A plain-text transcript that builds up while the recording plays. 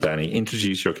Danny,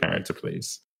 introduce your character,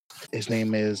 please. His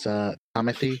name is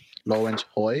Timothy Lawrence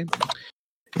Hoy.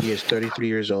 He is 33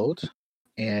 years old,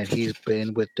 and he's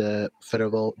been with the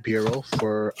Federal Bureau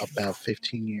for about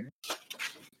 15 years.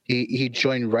 He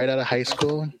joined right out of high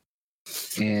school,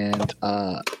 and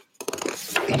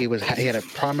he had a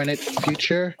prominent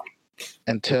future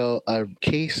until a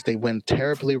case they went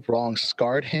terribly wrong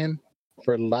scarred him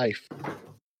for life.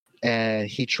 And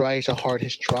he tries to hide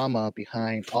his trauma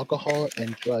behind alcohol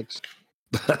and drugs.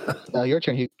 Now your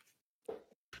turn, Hugh.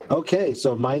 Okay,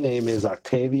 so my name is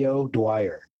Octavio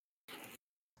Dwyer,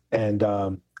 and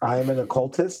I am an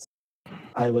occultist.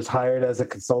 I was hired as a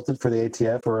consultant for the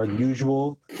ATF for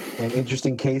unusual and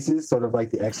interesting cases, sort of like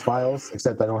the X-Files,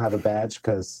 except I don't have a badge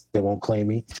because they won't claim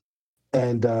me.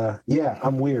 And yeah,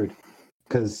 I'm weird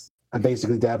because I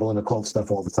basically dabble in occult stuff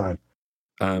all the time.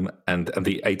 And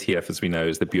the ATF, as we know,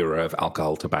 is the Bureau of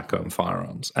Alcohol, Tobacco, and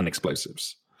Firearms and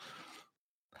Explosives.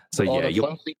 So all yeah, the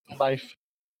fun things in life.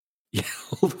 Yeah,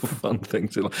 all the fun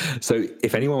things in life. So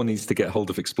if anyone needs to get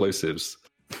hold of explosives,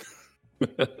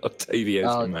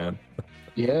 Octavio's the man.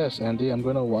 Yes, Andy, I'm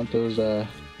gonna want those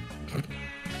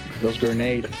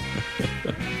grenades.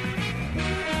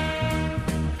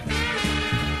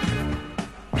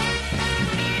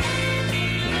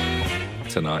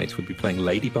 Tonight we'll be playing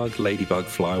Ladybug,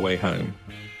 Fly Away Home.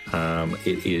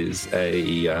 It is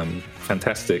a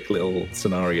fantastic little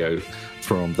scenario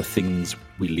from The Things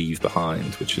We Leave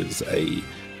Behind, which is a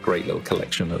great little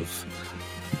collection of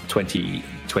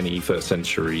 21st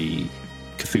century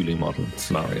Cthulhu model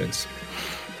scenarios.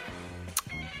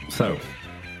 So,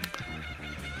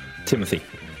 Timothy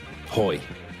Hoy,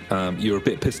 you're a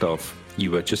bit pissed off.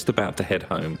 You were just about to head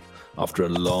home after a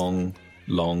long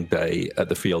day at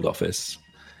the field office.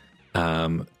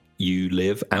 You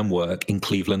live and work in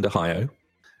Cleveland, Ohio,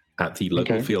 at the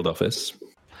local field office.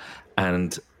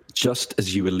 And just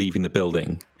as you were leaving the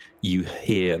building, you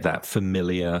hear that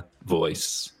familiar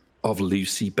voice of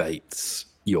Lucy Bates,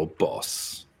 your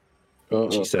boss.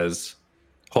 She says,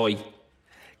 "Hoy,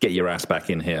 get your ass back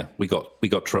in here. We got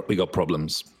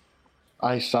problems."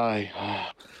 I sigh,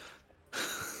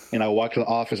 and I walk to the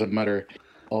office and mutter,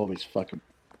 "Always fucking."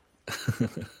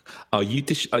 Are you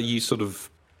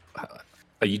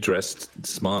dressed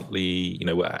smartly? You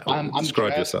know, I'm describe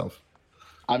dressed. Yourself.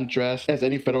 I'm dressed as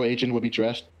any federal agent would be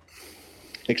dressed,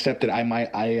 except that I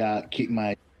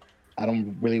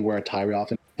don't really wear a tie very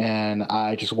often, and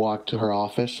I just walk to her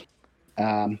office.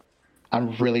 I'm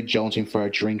really jonesing for a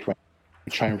drink right now.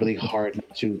 I'm trying really hard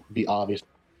not to be obvious.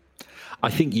 I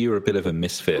think you're a bit of a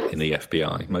misfit in the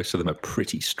FBI. Most of them are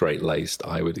pretty straight-laced,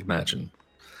 I would imagine.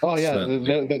 Oh, yeah. So,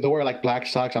 they wear, like, black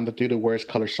socks. I'm the dude who wears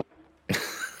color socks.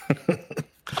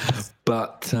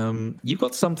 But you've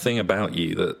got something about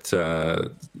you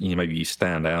that maybe you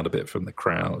stand out a bit from the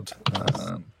crowd.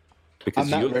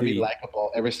 Because I'm not very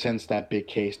likable ever since that big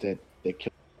case that they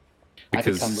killed. I've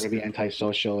become really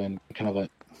antisocial and kind of a...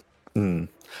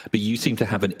 But you seem to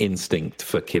have an instinct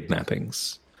for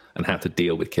kidnappings and how to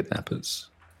deal with kidnappers.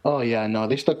 Oh, yeah, no,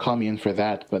 they still call me in for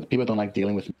that, but people don't like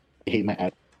dealing with me. They hate my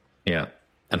attitude. Yeah,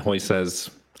 and Hoy says...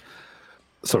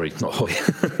 Sorry, not Hoy.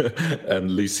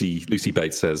 And Lucy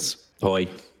Bates says, "Hoy,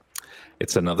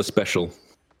 it's another special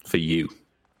for you.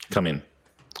 Come in.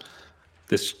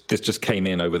 This just came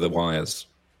in over the wires."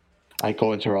 I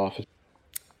go into her office.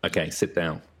 Okay, sit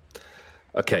down.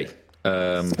 Okay,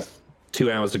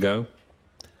 2 hours ago,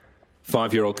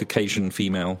 5-year-old Caucasian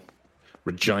female,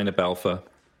 Regina Balfour,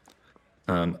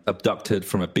 abducted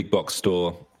from a big box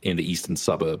store in the eastern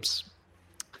suburbs.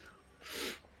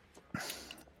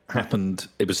 Happened,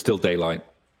 it was still daylight.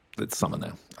 It's summer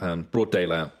now. Broad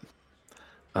daylight.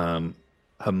 Her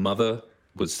mother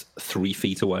was 3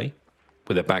 feet away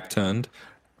with her back turned.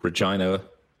 Regina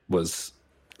was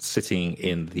sitting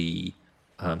in the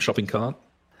shopping cart,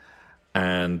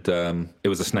 and it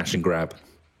was a snatch and grab.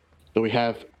 Do we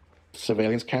have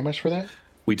surveillance cameras for that?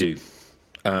 We do.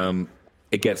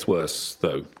 It gets worse,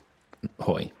 though,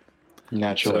 Hoy.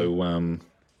 Naturally. So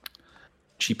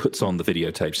she puts on the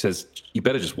videotape. She says, "You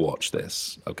better just watch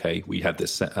this, okay? We had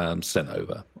this sent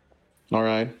over." All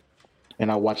right.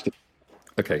 And I watched it.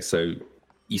 Okay, so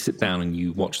you sit down and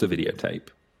you watch the videotape.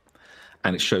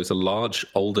 And it shows a large,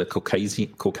 older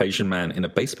Caucasian man in a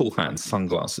baseball hat and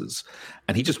sunglasses.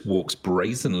 And he just walks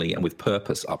brazenly and with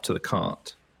purpose up to the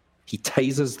cart. He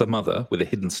tasers the mother with a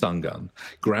hidden stun gun,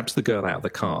 grabs the girl out of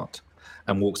the cart,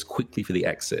 and walks quickly for the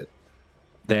exit.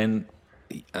 Then...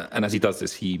 and as he does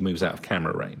this, he moves out of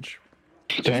camera range.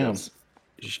 Damn.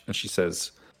 And she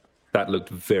says, "That looked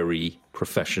very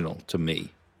professional to me.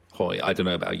 Hoy, I don't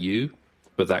know about you,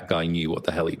 but that guy knew what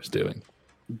the hell he was doing."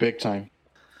 Big time.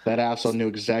 That asshole knew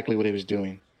exactly what he was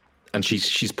doing. And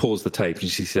she's paused the tape and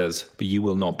she says, "But you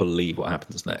will not believe what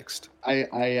happens next."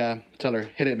 I tell her,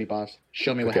 hit it me, boss.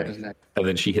 Show me what happens next. And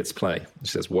then she hits play. She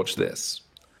says, "Watch this."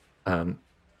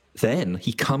 Then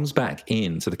he comes back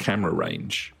into the camera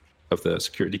range of the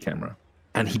security camera,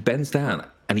 and he bends down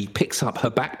and he picks up her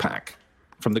backpack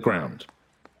from the ground.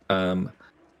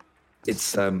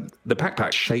 It's the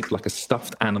backpack shaped like a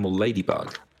stuffed animal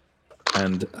ladybug,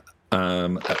 and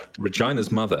Regina's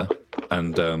mother,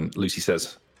 and Lucy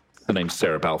says her name's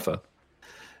Sarah Balfour.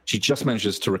 She just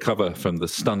manages to recover from the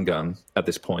stun gun at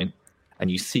this point, and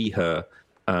you see her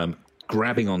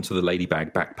grabbing onto the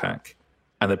ladybug backpack,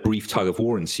 and a brief tug of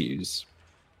war ensues.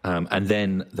 And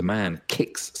then the man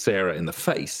kicks Sarah in the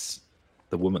face,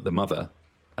 the mother,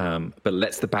 but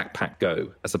lets the backpack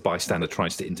go as a bystander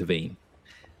tries to intervene.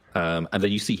 And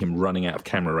then you see him running out of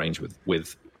camera range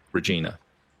with Regina.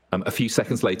 A few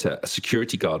seconds later, a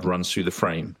security guard runs through the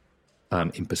frame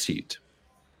in pursuit.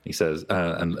 He says,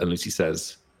 and Lucy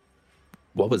says,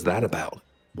 "What was that about?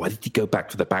 Why did he go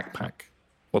back for the backpack?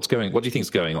 What do you think is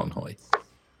going on, Hoy?"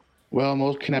 Well,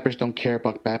 most kidnappers don't care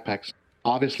about backpacks.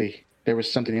 Obviously, there was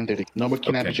something in there. Normal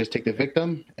kidnappers just take the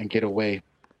victim and get away.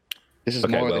 This is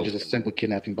more than just a simple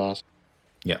kidnapping, boss.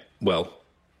 Yeah, well,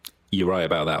 you're right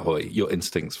about that, Hoy. Your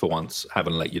instincts, for once,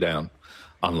 haven't let you down,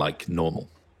 unlike normal,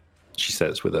 she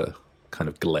says with a kind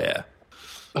of glare.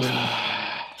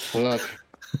 Look,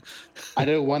 I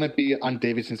don't want to be on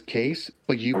Davidson's case,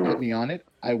 but you put me on it.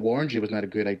 I warned you it was not a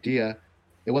good idea.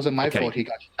 It wasn't my fault he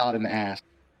got shot in the ass.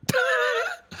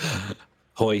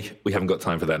 Hoy, we haven't got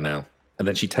time for that now. And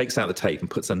then she takes out the tape and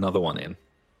puts another one in.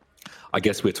 I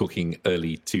guess we're talking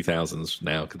early 2000s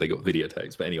now because they got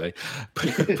videotapes. But anyway,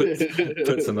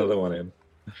 puts another one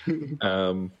in.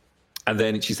 And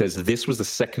then she says, this was the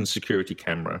second security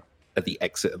camera at the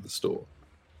exit of the store.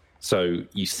 So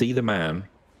you see the man,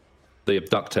 the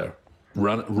abductor,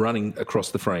 running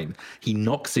across the frame. He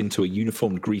knocks into a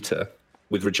uniformed greeter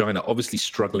with Regina obviously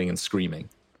struggling and screaming.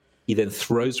 He then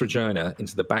throws Regina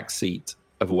into the back seat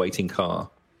of a waiting car,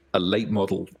 a late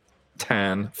model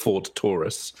tan Ford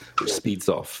Taurus, which speeds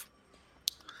off.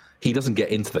 He doesn't get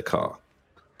into the car.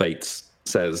 Bates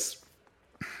says,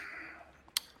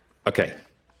 "Okay,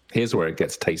 here's where it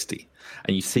gets tasty."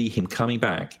 And you see him coming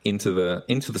back into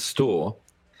the store.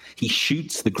 He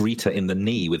shoots the greeter in the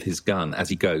knee with his gun as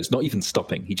he goes, not even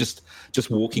stopping. He just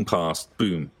walking past,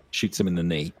 boom, shoots him in the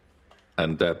knee.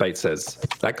 And Bates says,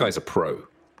 "That guy's a pro.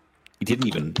 He didn't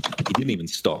even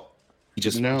stop. He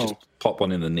just popped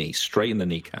one in the knee, straight in the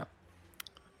kneecap."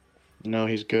 No,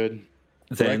 he's good.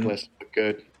 Reckless, but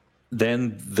good.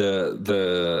 Then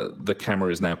the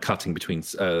camera is now cutting between,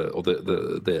 or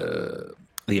the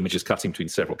image is cutting between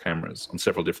several cameras on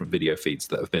several different video feeds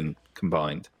that have been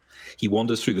combined. He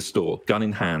wanders through the store, gun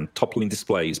in hand, toppling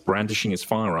displays, brandishing his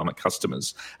firearm at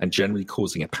customers, and generally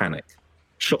causing a panic.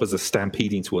 Shoppers are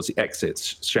stampeding towards the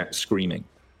exits, screaming.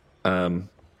 And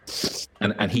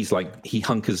he's like, he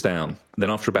hunkers down.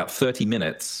 Then after about 30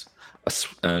 minutes,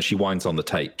 she winds on the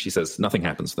tape. She says, nothing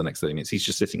happens for the next 30 minutes. He's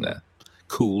just sitting there,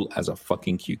 cool as a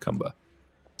fucking cucumber.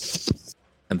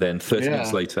 And then 30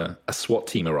 minutes later, a SWAT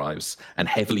team arrives and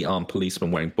heavily armed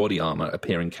policemen wearing body armor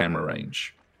appear in camera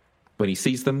range. When he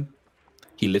sees them,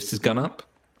 he lifts his gun up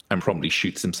and promptly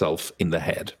shoots himself in the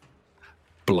head.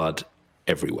 Blood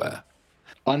everywhere.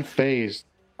 Unfazed,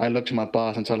 I look to my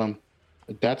boss and tell him,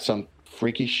 "That's some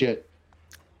freaky shit."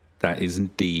 That is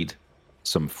indeed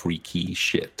some freaky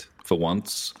shit. For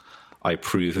once, I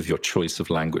approve of your choice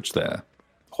of language there,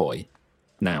 Hoy.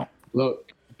 Now,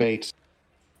 look, Bates,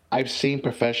 I've seen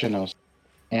professionals,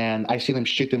 and I've seen them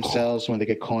shoot themselves when they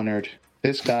get cornered.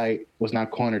 This guy was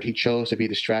not cornered. He chose to be a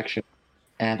distraction.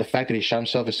 And the fact that he shot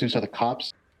himself as soon as he saw the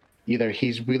cops, either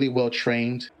he's really well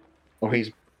trained or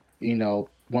he's,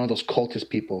 one of those cultist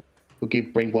people who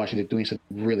give brainwashing to doing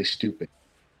something really stupid.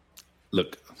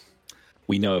 Look,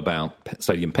 we know about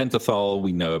sodium pentothal.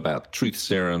 We know about truth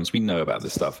serums. We know about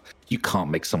this stuff. You can't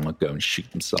make someone go and shoot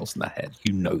themselves in the head.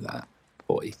 You know that,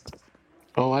 boy.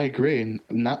 Oh, I agree.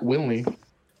 Not willingly.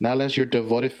 Not unless you're a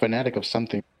devoted fanatic of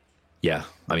something. Yeah,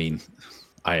 I mean,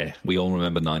 we all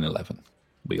remember 9/11.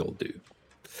 We all do.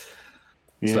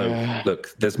 Yeah. So,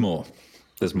 look, there's more.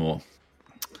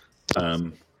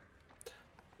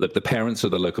 Look, the parents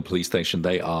of the local police station,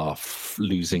 they are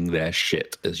losing their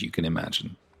shit, as you can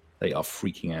imagine. They are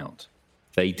freaking out.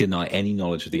 They deny any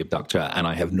knowledge of the abductor, and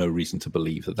I have no reason to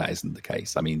believe that isn't the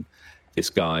case. I mean, this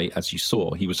guy, as you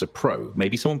saw, he was a pro.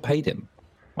 Maybe someone paid him.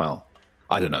 Well,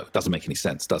 I don't know. It doesn't make any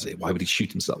sense, does it? Why would he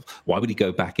shoot himself? Why would he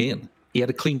go back in? He had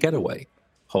a clean getaway.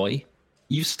 Hoy,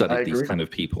 you've studied these kind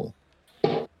of people.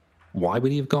 Why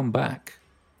would he have gone back?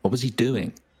 What was he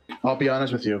doing? I'll be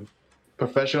honest with you.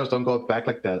 professionals don't go back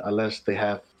like that unless they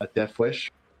have a death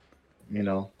wish,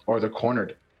 or they're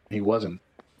cornered. He wasn't.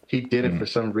 He did it for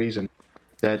some reason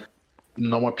that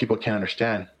no more people can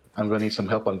understand. I'm going to need some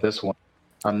help on this one.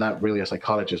 I'm not really a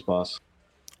psychologist, boss.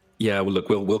 Yeah, well, look,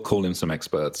 we'll call in some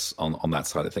experts on that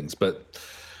side of things, but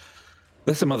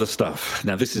there's some other stuff.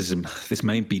 Now, this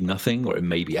may be nothing, or it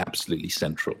may be absolutely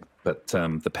central. But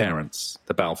the parents,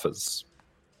 the Balfours,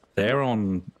 they're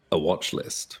on a watch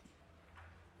list.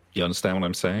 You understand what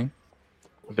I'm saying?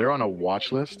 They're on a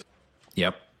watch list?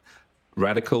 Yep.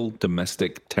 Radical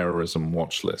domestic terrorism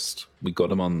watch list. We got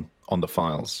them on the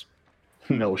files.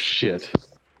 No shit.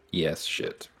 Yes,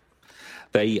 shit.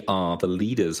 They are the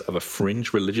leaders of a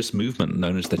fringe religious movement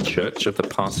known as the Church of the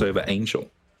Passover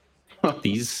Angel.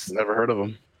 These Never heard of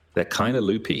them. They're kind of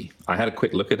loopy. I had a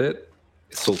quick look at it.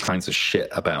 It's all kinds of shit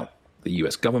about the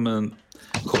U.S. government,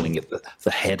 calling it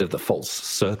the head of the false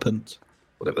serpent,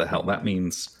 whatever the hell that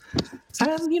means.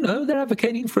 And, they're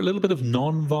advocating for a little bit of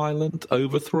non-violent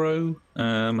overthrow,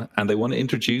 and they want to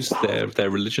introduce their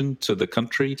religion to the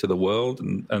country, to the world,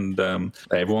 and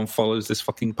everyone follows this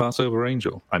fucking Passover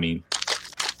angel. I mean,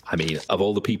 of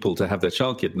all the people to have their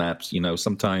child kidnapped,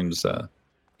 sometimes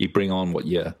you bring on what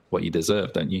you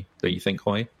deserve, don't you? Don't you think,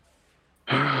 Hoy?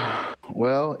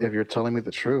 Well, if you're telling me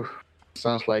the truth, it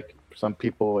sounds like some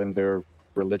people in their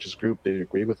religious group didn't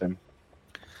agree with him.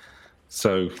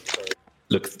 So,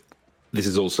 look, this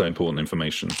is also important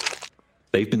information.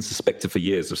 They've been suspected for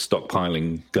years of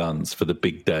stockpiling guns for the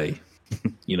big day.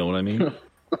 You know what I mean?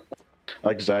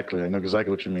 Exactly. I know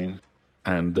exactly what you mean.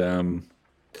 And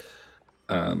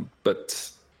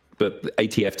but the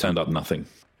ATF turned up nothing.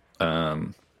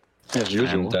 As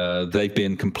usual. And they've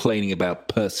been complaining about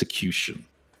persecution,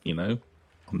 on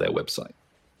their website,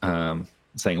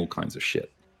 saying all kinds of shit.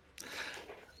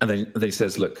 And then they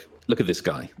says, look at this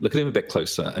guy. Look at him a bit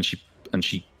closer. And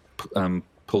she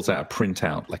pulls out a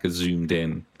printout, like a zoomed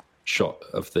in shot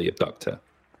of the abductor.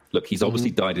 Look, he's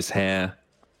obviously dyed his hair.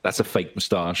 That's a fake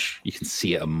mustache. You can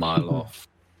see it a mile off.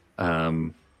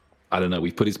 I don't know.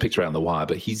 We put his picture out on the wire,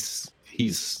 but he's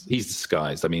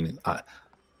disguised. I mean, I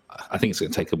think it's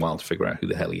going to take a while to figure out who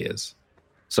the hell he is.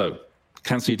 So,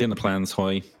 cancel your dinner plans,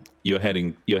 Hoy. You're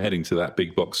heading to that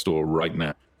big box store right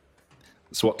now.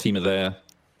 The SWAT team are there.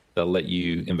 They'll let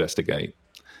you investigate.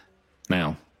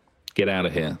 Now, get out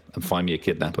of here and find me a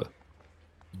kidnapper.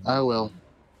 I will.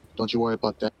 Don't you worry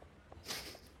about that.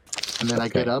 And then I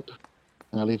get up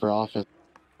and I leave her office,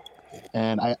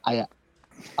 and I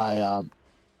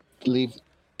leave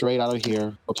straight out of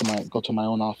here. Go to my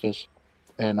own office,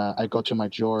 and I go to my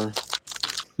drawer,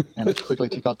 and I quickly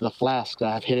take out the flask that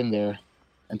I have hidden there,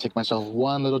 and take myself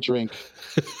one little drink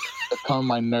to calm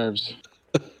my nerves.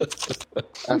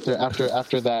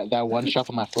 After that one shot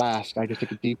from my flask, I just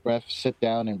take a deep breath, sit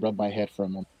down, and rub my head for a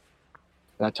moment.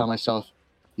 And I tell myself,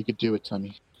 "You could do it,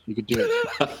 Tommy. You could do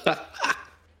it.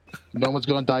 No one's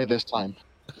gonna die this time.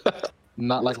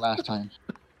 Not like last time."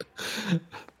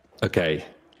 Okay,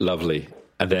 lovely.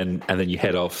 And then you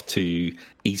head off to the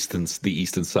eastern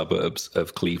suburbs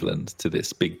of Cleveland to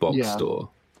this big box store.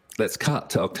 Let's cut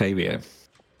to Octavio.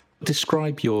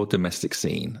 Describe your domestic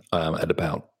scene at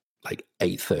about like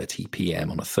 8:30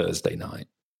 p.m. on a Thursday night.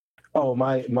 Oh,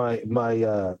 my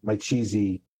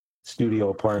cheesy studio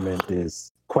apartment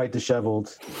is quite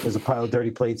disheveled. There's a pile of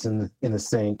dirty plates in the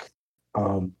sink.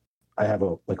 I have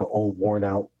an old worn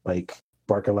out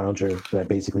Barker lounger that I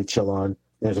basically chill on.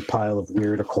 There's a pile of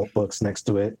weird occult books next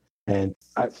to it, and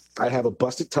I have a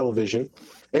busted television.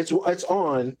 It's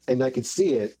on, and I can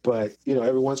see it, but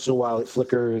every once in a while it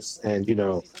flickers, and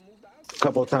a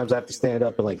couple of times I have to stand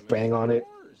up and bang on it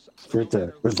for it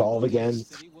to resolve again.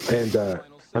 And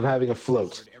I'm having a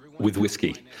float with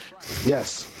whiskey.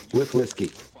 Yes, with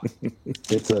whiskey.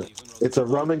 It's a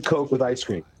rum and coke with ice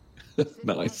cream.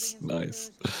 Nice.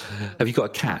 Have you got a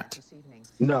cat?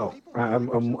 No, I'm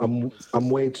on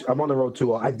the road too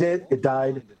long. I did. It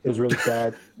died. It was really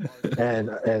sad.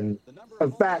 and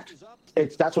in fact,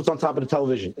 that's what's on top of the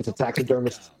television. It's a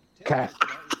taxidermist cat.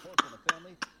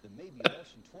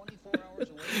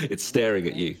 It's staring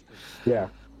at you. Yeah.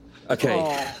 Okay.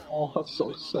 Oh, that's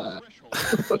so sad.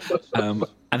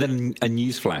 And then a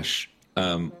news flash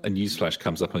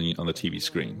comes up on the TV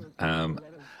screen, and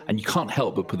you can't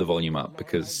help but put the volume up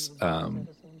because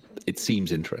it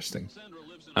seems interesting.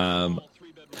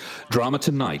 Drama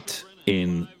tonight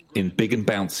in Big and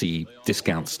Bouncy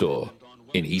discount store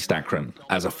in East Akron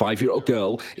as a 5-year-old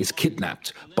girl is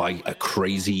kidnapped by a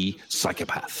crazy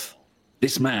psychopath.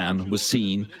 This man was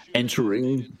seen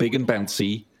entering Big and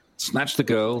Bouncy, snatched the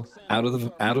girl out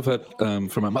of her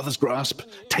from her mother's grasp,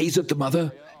 tasered the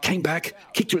mother, came back,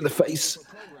 kicked her in the face,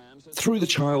 threw the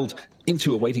child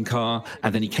into a waiting car,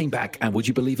 and then he came back, and would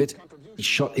you believe it? He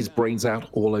shot his brains out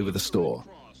all over the store.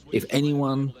 If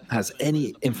anyone has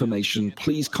any information,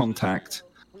 please contact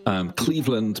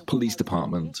Cleveland Police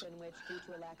Department.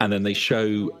 And then they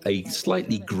show a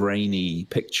slightly grainy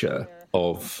picture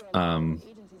of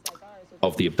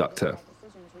the abductor,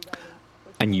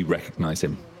 and you recognize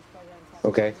him.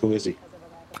 Okay, who is he?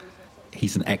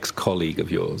 He's an ex-colleague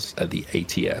of yours at the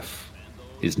ATF.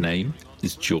 His name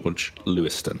is George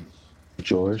Lewiston.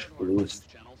 George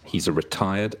Lewiston. He's a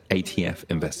retired ATF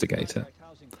investigator,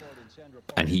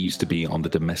 and he used to be on the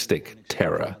domestic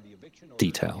terror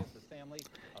detail.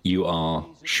 You are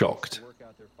shocked.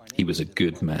 He was a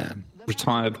good man,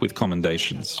 retired with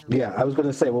commendations. Yeah, I was going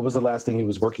to say, what was the last thing he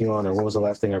was working on, or what was the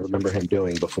last thing I remember him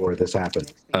doing before this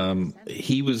happened?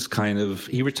 He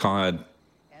retired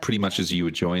pretty much as you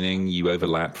were joining. You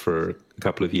overlapped for a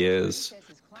couple of years.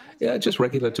 Yeah, just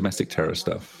regular domestic terror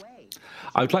stuff.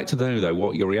 I would like to know, though,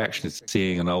 what your reaction is to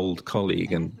seeing an old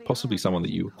colleague and possibly someone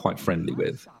that you were quite friendly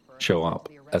with show up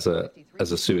as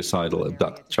a suicidal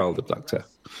child abductor.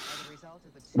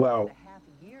 Well,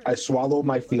 I swallow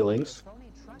my feelings,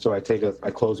 so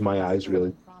I close my eyes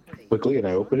really quickly and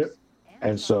I open it.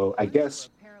 And so I guess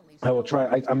I will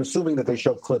try. I'm assuming that they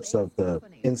show clips of the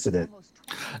incident.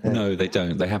 No, they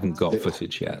don't. They haven't got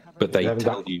footage yet, but they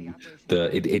tell you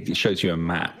it shows you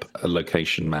a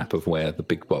location map of where the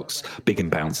big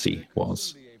and bouncy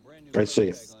was. I see.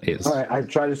 Is. All right. I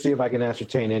try to see if I can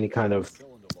ascertain any kind of,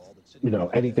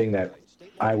 anything that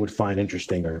I would find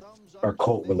interesting or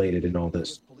cult related in all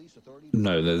this.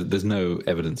 No, there's no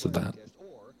evidence of that.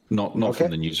 Not Okay.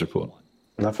 from the news report.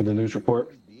 Not from the news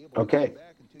report. Okay.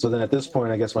 So then at this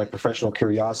point, I guess my professional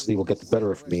curiosity will get the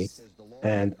better of me.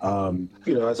 And,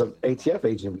 as an ATF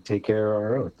agent, we take care of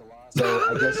our own. So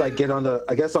I guess I get on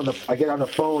the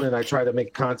phone and I try to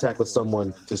make contact with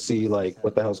someone to see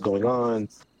what the hell's going on,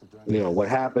 what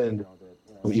happened,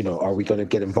 are we going to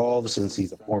get involved since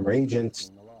he's a former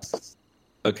agent?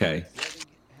 Okay.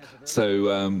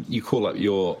 So you call up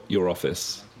your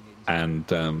office and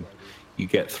you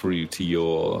get through to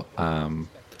your,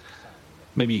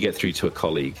 maybe you get through to a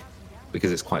colleague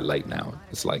because it's quite late now.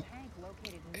 It's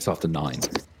after 9.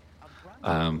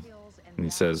 And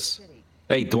he says,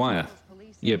 "Hey, Dwyer,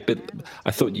 I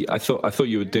thought you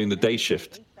were doing the day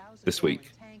shift this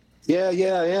week." Yeah,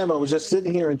 I am. I was just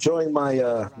sitting here enjoying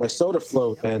my my soda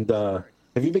float. And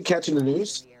have you been catching the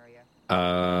news?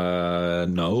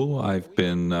 No, I've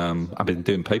been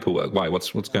doing paperwork. Why?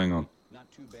 What's going on?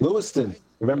 Lewiston.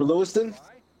 Remember Lewiston?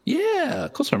 Yeah,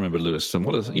 of course I remember Lewiston.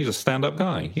 He's a stand-up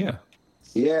guy. Yeah.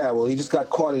 Yeah. Well, he just got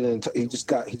caught he just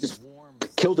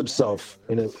killed himself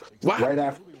right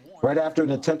after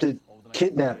an attempted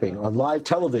kidnapping on live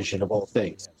television of all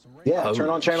things. Yeah, turn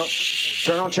on channel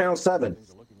 7.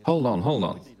 Hold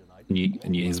on.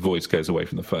 And his voice goes away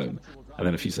from the phone, and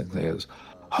then a few seconds later, he goes,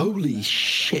 "Holy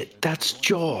shit, that's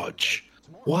George!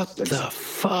 What the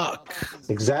fuck?"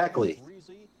 Exactly.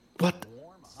 What?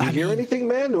 Did you hear anything,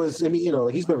 man?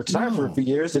 He's been retired for a few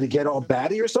years. Did he get all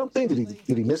batty or something? Did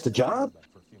he miss the job?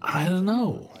 I don't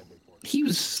know. He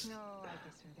was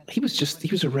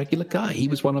a regular guy. He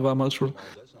was one of our most.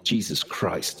 Jesus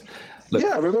Christ. Look,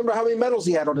 yeah, remember how many medals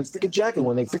he had on his freaking jacket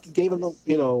when they freaking gave him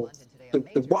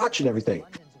the watch and everything.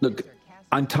 Look,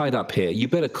 I'm tied up here. You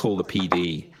better call the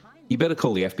PD. You better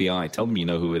call the FBI. Tell them you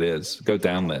know who it is. Go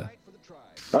down there.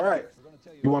 All right.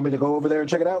 You want me to go over there and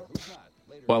check it out?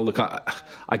 Well, look,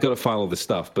 I got to file all this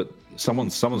stuff, but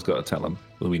someone's got to tell them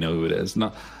that we know who it is.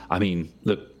 Look,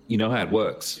 you know how it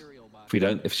works.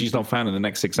 If she's not found in the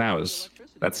next 6 hours,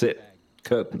 that's it.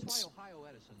 Curtains.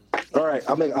 All right,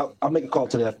 I'll make a call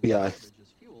to the FBI.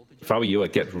 If I were you,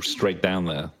 I'd get straight down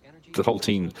there. The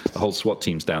whole SWAT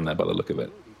team's down there by the look of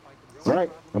it. All right,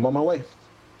 I'm on my way.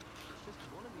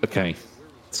 Okay,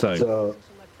 so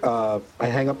I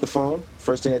hang up the phone.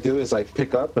 First thing I do is I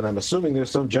pick up, and I'm assuming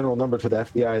there's some general number to the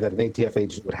FBI that an ATF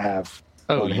agent would have.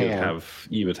 Oh, on hand.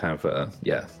 You would have.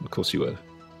 Yeah, of course you would.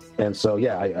 And so,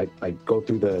 yeah, I go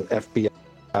through the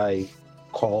FBI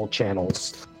call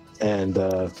channels and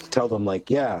tell them, I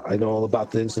know all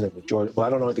about the incident with George. Well, I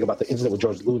don't know anything about the incident with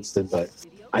George Lewiston, but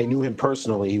I knew him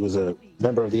personally. He was a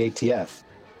member of the ATF.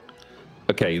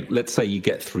 Okay, let's say you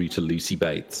get through to Lucy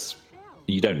Bates.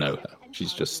 You don't know her.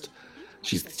 She's the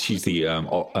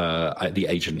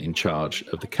agent in charge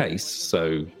of the case.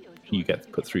 So you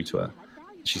get put through to her.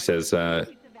 She says,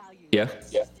 "Yeah,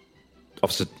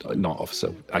 officer, not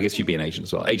officer. I guess you'd be an agent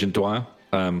as well. Agent Dwyer.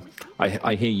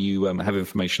 I hear you have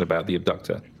information about the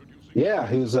abductor." Yeah,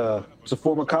 he's a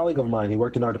former colleague of mine. He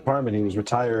worked in our department. He was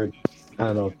retired, I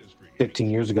don't know, 15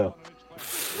 years ago.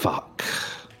 Fuck.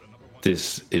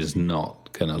 This is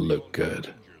not going to look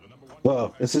good.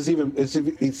 Well, this is even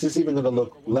going to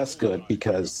look less good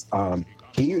because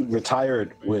he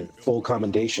retired with full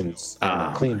commendations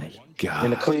and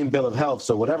a clean bill of health.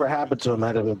 So whatever happened to him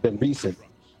had to have been recent.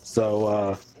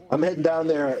 So I'm heading down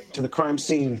there to the crime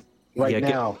scene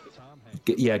now.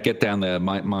 Get down there.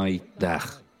 My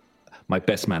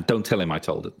best man. Don't tell him I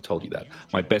told you that.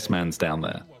 My best man's down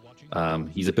there.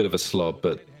 He's a bit of a slob,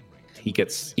 but he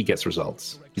gets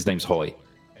results. His name's Hoy.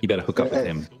 You better hook up with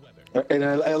him. And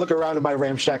I look around at my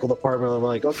ramshackle apartment. And I'm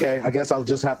like, okay, I guess I'll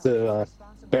just have to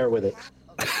bear with it.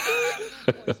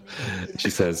 She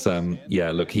says,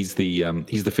 look, he's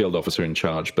the field officer in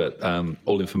charge, but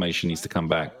all information needs to come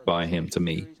back by him to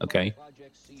me, okay?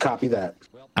 Copy that.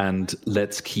 And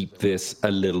let's keep this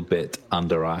a little bit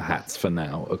under our hats for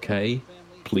now, okay?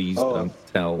 Please don't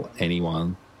tell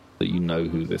anyone that you know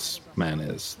who this man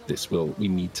is. We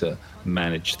need to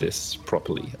manage this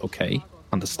properly, okay?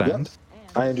 Understand? Yep.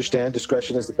 I understand.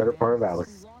 Discretion is the better part of valor.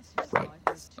 Right.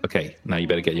 Okay, now you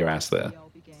better get your ass there.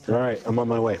 All right, I'm on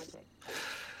my way.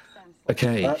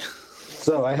 Okay.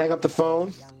 So I hang up the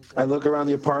phone. I look around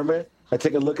the apartment. I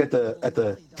take a look at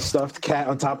the stuffed cat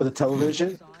on top of the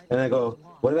television, and I go,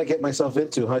 "What did I get myself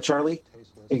into, huh, Charlie?"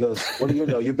 He goes, "What do you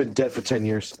know? You've been dead for 10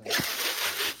 years."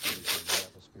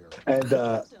 And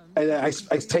I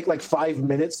take like 5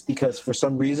 minutes because for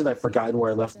some reason I've forgotten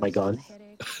where I left my gun.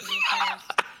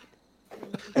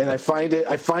 And I find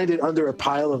it under a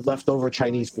pile of leftover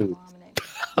Chinese food,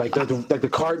 like the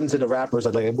cartons and the wrappers.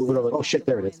 I move it over. Oh shit,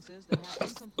 there it is.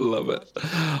 Love it.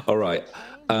 All right.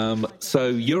 So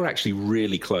you're actually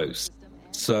really close.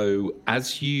 So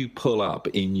as you pull up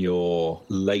in your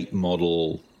late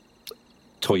model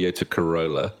Toyota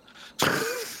Corolla,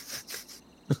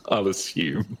 I'll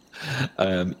assume,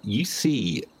 you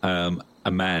see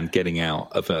a man getting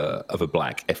out of a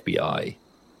black FBI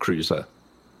cruiser.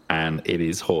 And it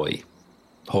is Hoy.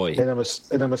 And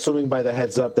I'm assuming by the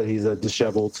heads up that he's a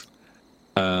disheveled.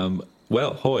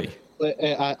 Well, Hoy.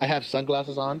 I have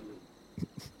sunglasses on.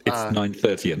 It's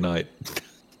 9:30 at night.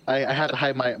 I have to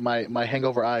hide my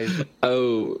hangover eyes.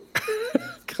 Oh,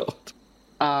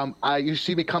 God. You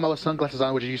see me come out with sunglasses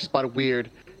on, which you spotted weird.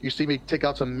 You see me take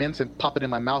out some mints and pop it in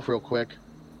my mouth real quick.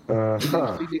 You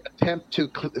see me attempt to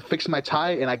fix my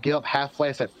tie, and I give up halfway.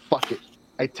 I said, "Fuck it."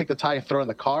 I take the tie and throw it in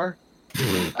the car.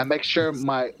 I make sure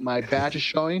my badge is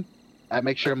showing. I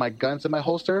make sure my gun's in my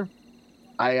holster.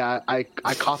 I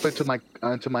cough into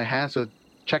my hands to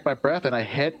check my breath, and I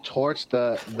head towards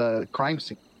the crime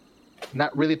scene,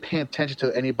 not really paying attention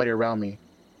to anybody around me.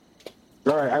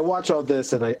 All right, I watch all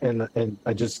this, and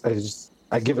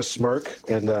I give a smirk,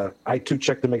 and I too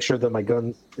check to make sure that my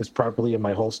gun is properly in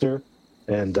my holster,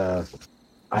 and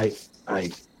I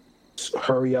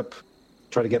hurry up,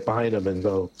 try to get behind him, and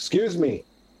go, "Excuse me."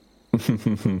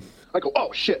 I go,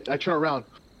 "Oh shit!" I turn around.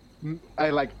 I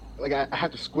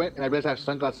have to squint, and I realize I have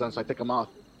sunglasses on, so I take them off.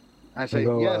 And I say,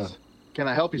 "Yes, can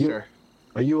I help you, sir?"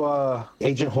 Are you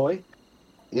Agent Hoy?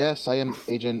 Yes, I am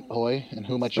Agent Hoy, and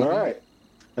who am I choosing? All right.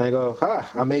 And I go,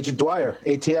 I'm Agent Dwyer,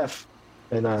 ATF,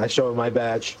 and I show him my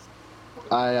badge.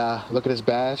 I look at his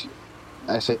badge.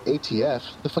 I say, "ATF?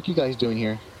 The fuck you guys doing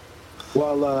here?"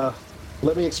 Well,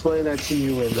 let me explain that to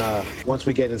you, and once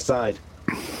we get inside.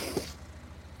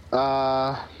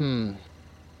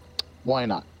 Why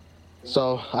not?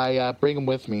 So I bring him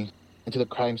with me into the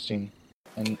crime scene,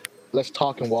 and let's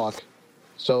talk and walk.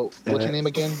 So, what's your name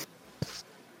again?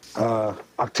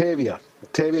 Octavia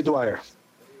Dwyer.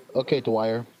 Okay,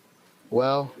 Dwyer.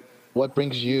 Well, what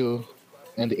brings you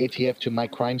and the ATF to my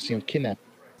crime scene of kidnapping?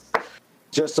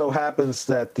 Just so happens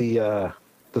that the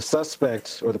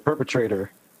suspect or the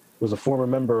perpetrator was a former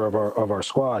member of our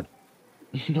squad.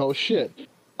 No shit.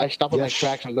 I stop in my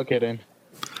tracks and look at him.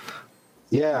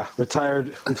 Yeah,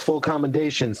 retired with full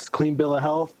commendations, clean bill of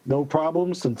health, no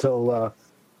problems until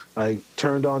I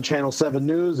turned on Channel 7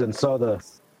 News and saw the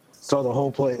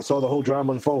whole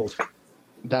drama unfold.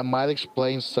 That might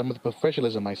explain some of the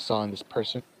professionalism I saw in this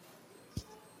person.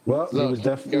 Well, he was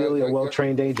definitely a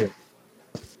well-trained agent.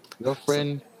 Your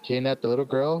friend kidnapped the little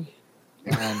girl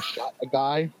and shot a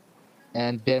guy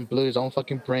and then blew his own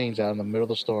fucking brains out in the middle of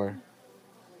the store.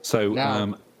 So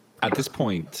at this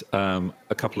point,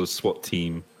 a couple of SWAT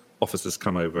team officers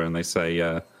come over and they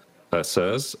say,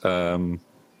 "Sirs,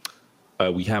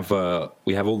 we have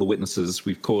all the witnesses.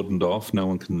 We've cordoned off. No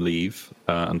one can leave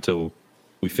until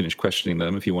we finish questioning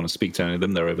them. If you want to speak to any of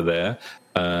them, they're over there.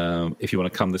 If you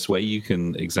want to come this way, you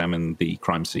can examine the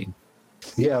crime scene."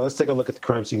 Yeah, let's take a look at the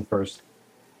crime scene first.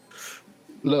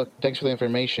 Look, thanks for the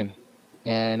information,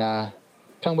 and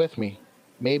come with me.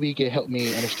 Maybe you can help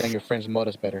me understand your friend's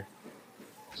motives better.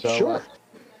 So, sure.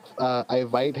 I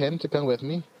invite him to come with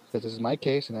me because this is my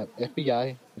case, and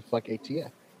FBI and fuck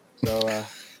ATF. So,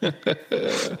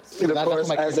 And of course,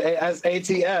 as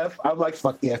ATF, I'm like,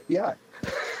 fuck the FBI.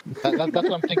 That's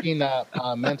what I'm thinking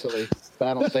mentally, but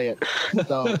I don't say it.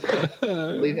 So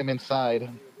lead him inside.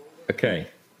 Okay.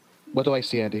 What do I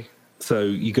see, Andy? So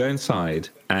you go inside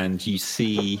and you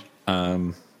see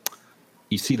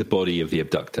the body of the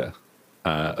abductor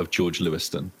of George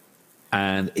Lewiston,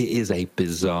 and it is a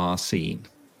bizarre scene.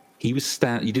 He was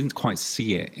you didn't quite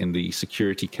see it in the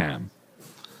security cam,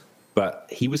 but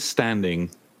he was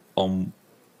standing he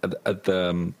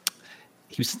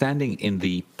was standing in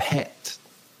the pet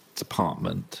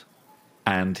department,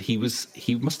 and he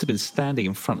must have been standing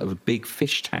in front of a big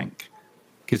fish tank,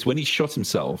 because when he shot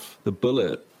himself, the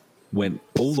bullet went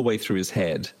all the way through his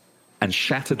head and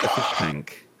shattered the fish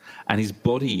tank, and his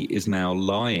body is now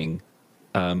lying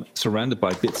surrounded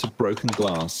by bits of broken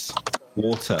glass,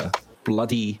 water,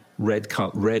 bloody red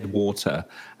water,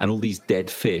 and all these dead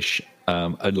fish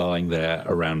are lying there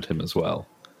around him as well,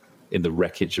 in the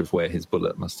wreckage of where his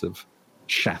bullet must have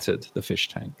shattered the fish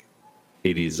tank.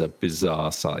 It is a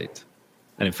bizarre sight.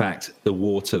 And in fact, the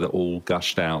water that all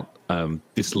gushed out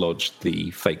dislodged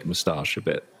the fake moustache a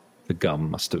bit. The gum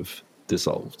must have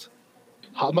dissolved.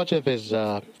 How much of his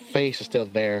face is still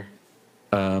there?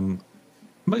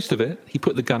 Most of it. He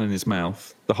put the gun in his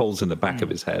mouth. The hole's in the back of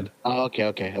his head. Oh,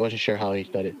 okay. I wasn't sure how he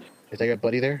did it. Is that your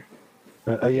buddy there?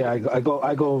 Yeah, I go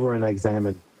over and I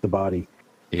examine the body.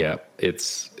 Yeah, it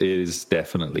is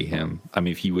definitely him. I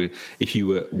mean, if you were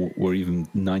even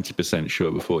 90%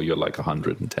 sure before, you're like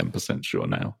 110% sure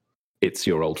now. It's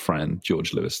your old friend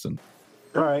George Lewiston.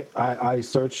 All right, I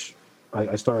search.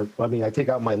 I start. I mean, I take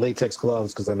out my latex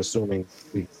gloves because I'm assuming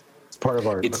it's part of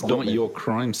our. It's not your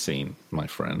crime scene, my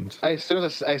friend. As soon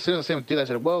as I see him do that, I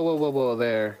said, "Whoa,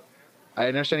 there! I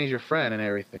understand he's your friend and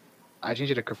everything. I just need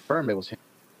you to confirm it was him."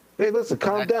 Hey, listen,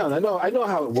 calm down. I know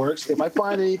how it works. If I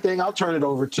find anything, I'll turn it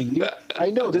over to you. I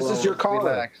know this is your call.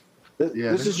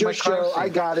 This is your show. I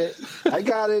got it.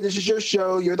 This is your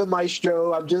show. You're the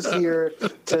maestro. I'm just here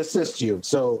to assist you.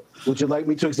 So, would you like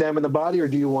me to examine the body, or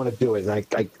do you want to do it? And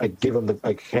I give him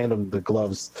I hand him the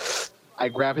gloves. I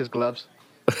grab his gloves,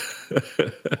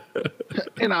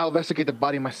 and I'll investigate the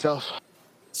body myself.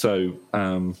 So,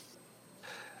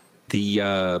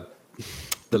 the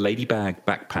Ladybug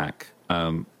backpack.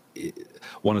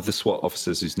 One of the SWAT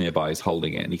officers who's nearby is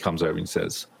holding it, and he comes over and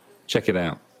says, "Check it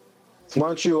out." Why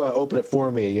don't you open it for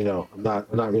me? You know, I'm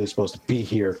not really supposed to be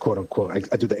here, quote unquote.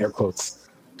 I do the air quotes.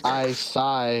 I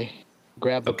sigh,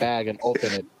 grab the bag, and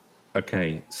open it.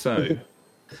 Okay, so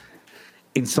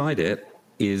inside it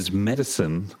is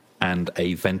medicine and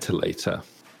a ventilator,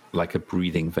 like a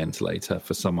breathing ventilator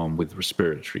for someone with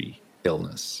respiratory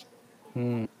illness.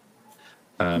 It's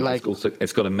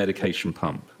got a medication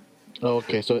pump.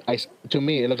 Okay, so to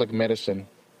me, it looks like medicine.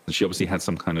 She obviously had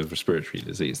some kind of respiratory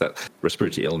disease, that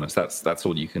respiratory illness. That's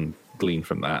all you can glean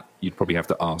from that. You'd probably have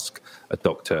to ask a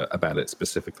doctor about it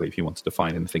specifically if you wanted to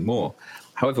find anything more.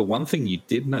 However, one thing you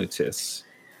did notice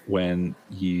when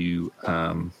you're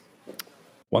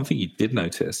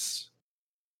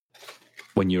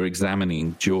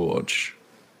examining George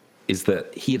is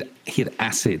that he had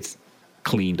acid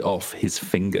cleaned off his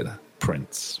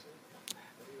fingerprints.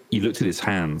 You looked at his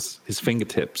hands; his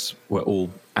fingertips were all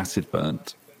acid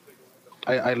burnt.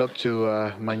 I look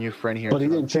to my new friend here. But he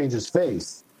didn't change his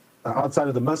face. Outside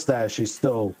of the mustache, he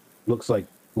still looks like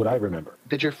what I remember.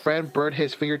 Did your friend burn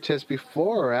his fingertips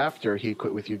before or after he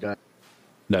quit with you guys?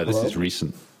 No, this is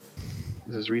recent.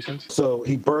 This is recent? So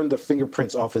he burned the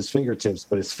fingerprints off his fingertips,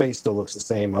 but his face still looks the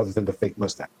same other than the fake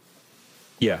mustache.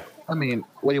 Yeah. I mean,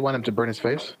 what do you want him to burn his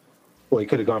face? Well, he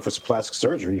could have gone for some plastic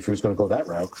surgery if he was going to go that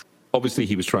route. Obviously,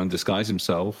 he was trying to disguise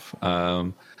himself.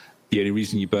 The only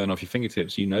reason you burn off your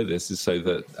fingertips, this, is so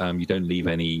that you don't leave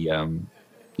any,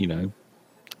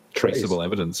 traceable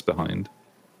evidence behind.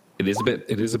 It is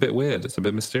a bit weird. It's a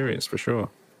bit mysterious for sure.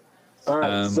 All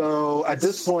right. So at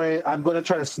this point, I'm going to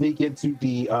try to sneak into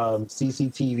the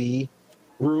CCTV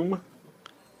room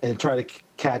and try to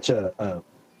catch an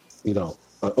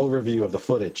overview of the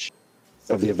footage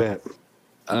of the event.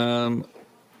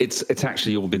 It's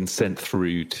actually all been sent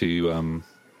through to.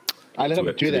 I let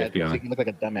him do that. FBI. He looked like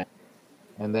a dumbass.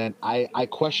 And then I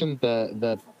questioned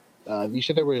the. You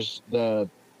said there was the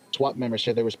SWAT members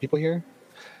said there was people here.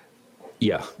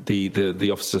 Yeah,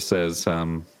 the officer says,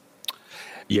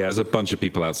 there's a bunch of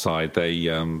people outside. They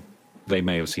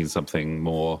may have seen something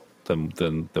more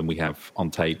than we have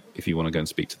on tape. If you want to go and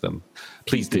speak to them,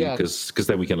 please do, because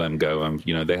then we can let them go.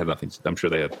 They had nothing. I'm sure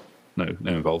they had no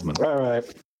involvement. All right.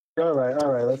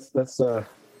 Let's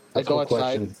I go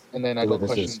outside and then I go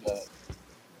question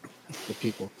the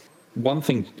people. One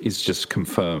thing is just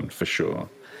confirmed for sure,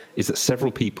 is that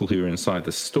several people who are inside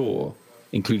the store,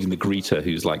 including the greeter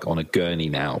who's like on a gurney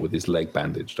now with his leg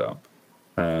bandaged up,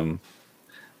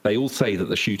 they all say that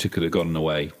the shooter could have gotten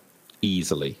away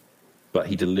easily, but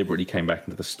he deliberately came back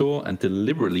into the store and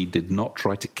deliberately did not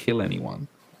try to kill anyone.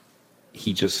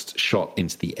 He just shot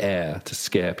into the air to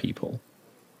scare people,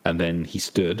 and then he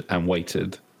stood and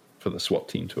waited for the SWAT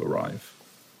team to arrive.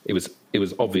 It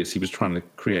was obvious he was trying to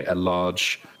create a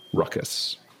large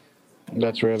ruckus.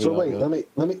 That's really So wait,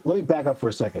 let me back up for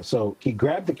a second. So he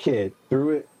grabbed the kid,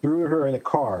 threw her in a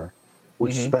car,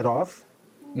 which sped off.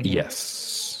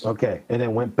 Yes. Okay, and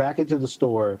then went back into the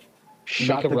store,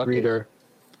 shot the greeter,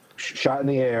 shot in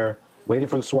the air, waited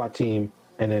for the SWAT team,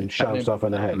 and then shot himself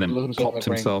in the head. And then popped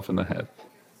himself in the head.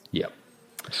 Yep.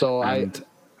 So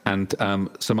and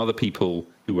some other people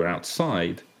who were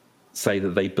outside say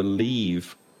that they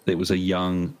believe it was a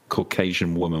young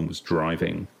Caucasian woman was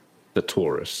driving the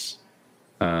Taurus.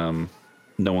 No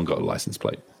one got a license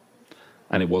plate,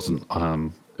 and it wasn't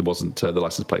the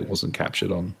license plate wasn't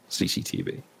captured on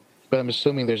CCTV. But I'm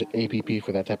assuming there's an APP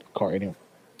for that type of car anyway.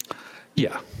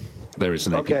 Yeah, there is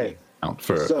an APP out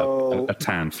for a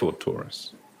tan Ford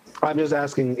Taurus. I'm just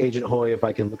asking Agent Hoy if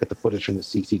I can look at the footage from the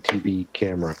CCTV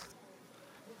camera.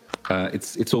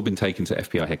 It's all been taken to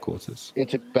FBI headquarters.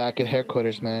 It's back at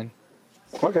headquarters, man.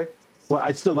 Okay. Well,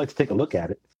 I'd still like to take a look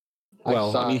at it.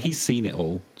 Well, I mean, he's seen it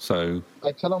all, so...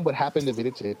 I tell him what happened to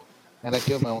videotape, and I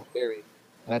give my own theory.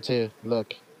 And I say,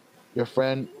 look, your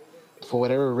friend, for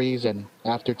whatever reason,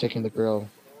 after taking the girl,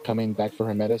 coming back for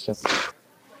her medicine,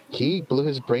 he blew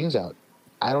his brains out.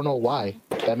 I don't know why.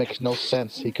 That makes no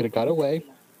sense. He could have got away.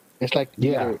 It's like...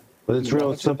 Yeah, but it's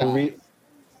real simple.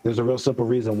 There's a real simple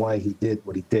reason why he did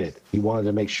what he did. He wanted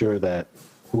to make sure that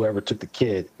whoever took the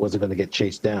kid wasn't going to get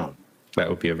chased down. That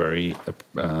would be a very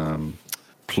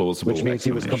plausible. Which means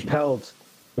he was compelled.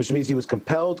 Which means he was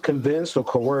compelled, convinced, or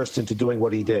coerced into doing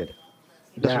what he did.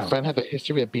 Does your friend have a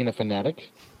history of being a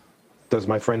fanatic? Does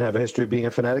my friend have a history of being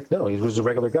a fanatic? No, he was a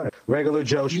regular guy, regular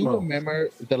Joe Schmo. Do you remember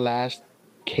the last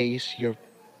case your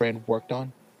friend worked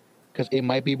on? Because it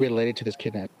might be related to this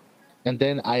kidnapping. And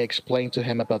then I explained to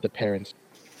him about the parents.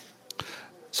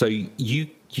 So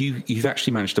you've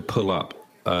actually managed to pull up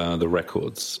the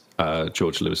records,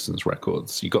 George Lewiston's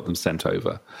records. You got them sent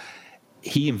over.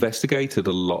 He investigated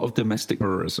a lot of domestic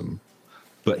terrorism,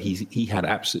 but he had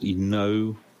absolutely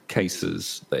no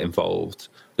cases that involved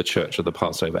the Church of the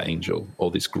Passover Angel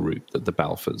or this group that the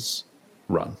Balfours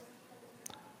run.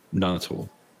 None at all.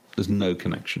 There's no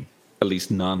connection, at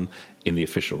least none in the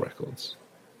official records.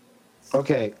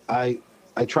 Okay, I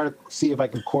try to see if I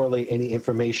can correlate any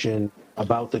information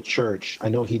about the church. I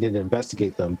know he didn't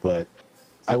investigate them, but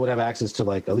I would have access to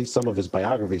like at least some of his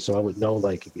biography, so I would know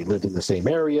like if he lived in the same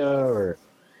area or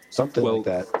something like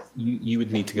that. You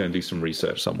would need to go and do some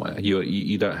research somewhere.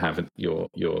 You don't have your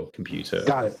computer.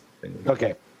 Got it.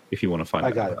 Okay. If you want to find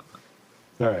out. I got it.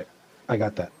 All right. I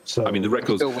got that. So I mean, the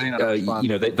records.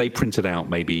 They printed out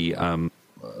maybe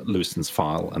Lewiston's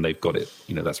file, and they've got it.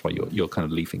 That's why you're kind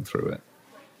of leafing through it.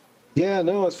 Yeah,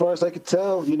 no, as far as I could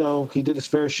tell, he did his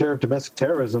fair share of domestic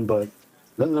terrorism, but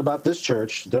nothing about this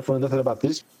church, definitely nothing about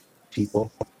these people.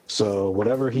 So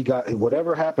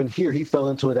whatever happened here, he fell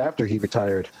into it after he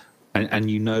retired.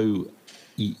 And you know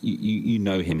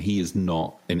him. He is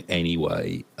not in any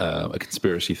way a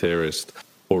conspiracy theorist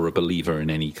or a believer in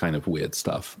any kind of weird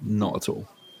stuff. Not at all.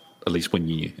 At least when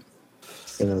you knew him.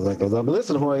 But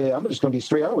listen, Hoy, I'm just going to be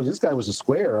straight out with you. This guy was a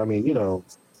square. I mean,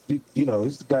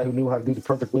 he's the guy who knew how to do the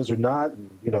perfect lizard knot, and,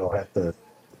 had the,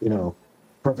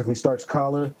 perfectly starched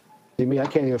collar. See me, I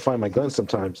can't even find my gun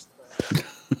sometimes.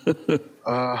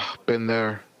 Been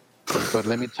there. But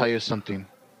let me tell you something.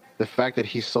 The fact that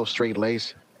he's so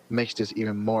straight-laced makes this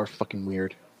even more fucking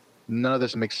weird. None of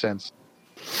this makes sense.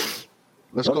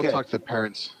 Let's go talk to the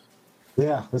parents.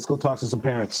 Yeah, let's go talk to some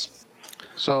parents.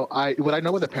 So, would I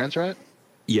know where the parents are at?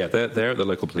 Yeah, they're at the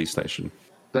local police station.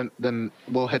 Then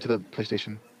we'll head to the police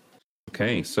station.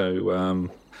 Okay, so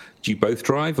do you both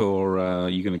drive, or are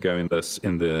you going to go in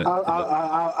the?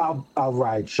 I'll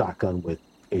ride shotgun with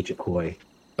Agent Hoy.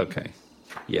 Okay,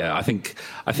 yeah, I think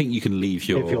you can leave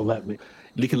your. If you'll let me.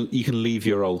 You can leave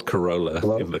your old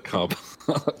Corolla in the car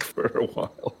park for a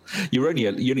while. You're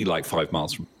only like 5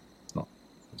 miles from.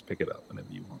 Let's pick it up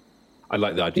whenever you want. I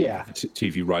like the idea of two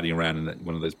of you riding around in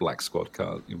one of those black squad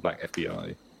cars, black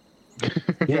FBI.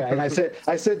 Yeah, and I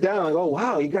sit down like, oh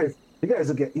wow, you guys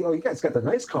got the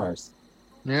nice cars.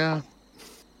 Yeah,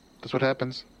 that's what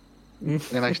happens.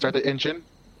 And I start the engine,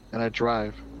 and I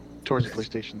drive towards the police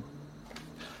station.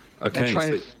 Okay.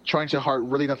 And trying so hard,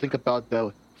 really not think about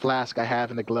the flask I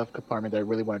have in the glove compartment that I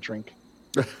really want to drink.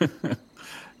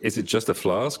 Is it just a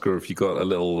flask, or have you got a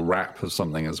little wrap of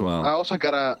something as well? I also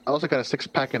got a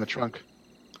 6-pack in the trunk.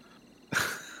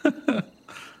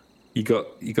 You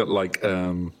got like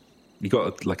a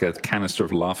canister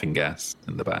of laughing gas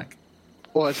in the back.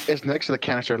 Well, it's next to the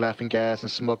canister of laughing gas and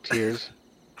smoke tears.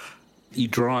 You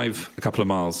drive a couple of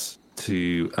miles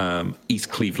to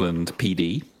East Cleveland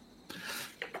PD,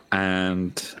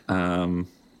 and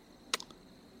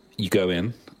you go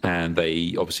in, and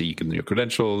they obviously you give them your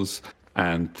credentials,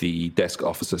 and the desk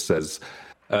officer says,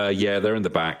 "Yeah, they're in the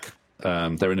back.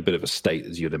 They're in a bit of a state,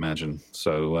 as you'd imagine.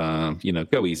 So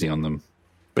go easy on them.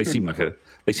 They seem like a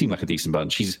decent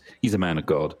bunch. He's a man of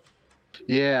God."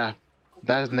 Yeah,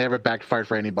 that has never backfired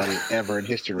for anybody ever in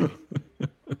history.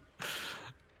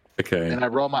 Okay. And I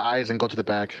roll my eyes and go to the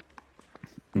back.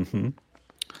 Mm-hmm.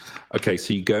 Okay,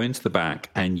 so you go into the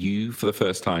back, and you, for the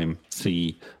first time,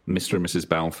 see Mr. and Mrs.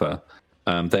 Balfour.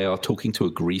 They are talking to a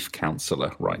grief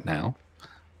counselor right now.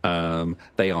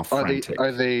 They are frantic.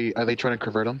 Are they trying to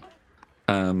convert them?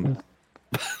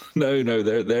 No,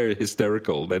 they're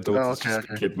hysterical. Their daughter's just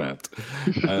been kidnapped.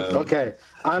 Okay,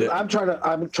 I'm trying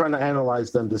to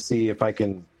analyze them to see if I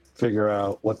can figure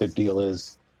out what their deal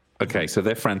is. Okay, so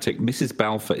they're frantic. Mrs.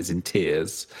 Balfour is in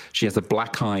tears. She has a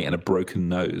black eye and a broken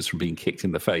nose from being kicked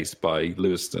in the face by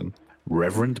Lewiston.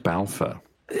 Reverend Balfour.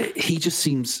 He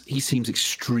seems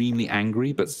extremely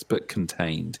angry, but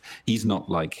contained. He's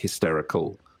not like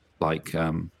hysterical, like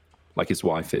his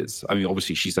wife is. I mean,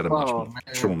 obviously she's had a much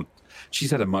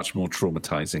more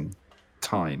traumatizing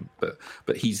time, but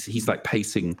he's like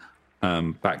pacing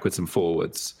backwards and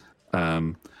forwards.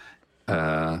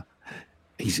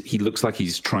 He looks like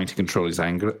he's trying to control his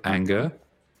anger,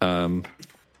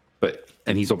 but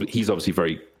he's obviously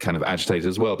very kind of agitated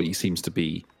as well. But he seems to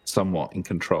be somewhat in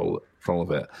control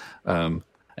of it. And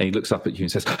he looks up at you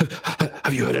and says,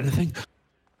 "Have you heard anything?"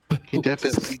 He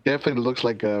definitely looks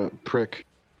like a prick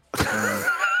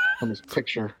from his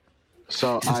picture.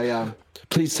 So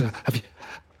please, sir,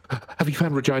 have you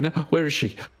found Regina? Where is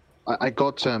she? I go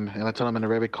to him and I tell him in a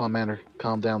very calm manner,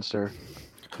 "Calm down, sir.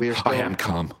 I am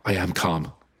calm.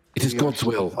 It is God's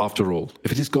will, after all.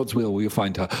 If it is God's will, we will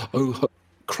find her. Oh,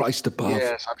 Christ above."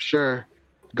 Yes, I'm sure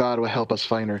God will help us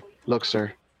find her. Look,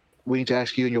 sir, we need to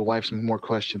ask you and your wife some more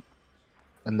questions,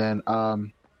 and then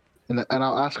and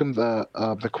I'll ask him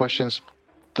the questions,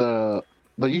 the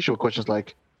usual questions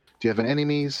like, do you have any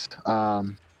enemies?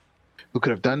 Who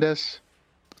could have done this?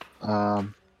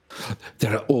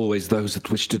 There are always those that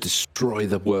wish to destroy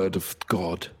the word of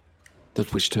God,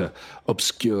 that wish to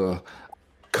obscure,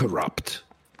 corrupt,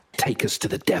 take us to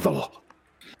the devil.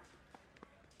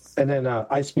 And then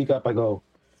I speak up. I go,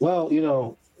 "Well,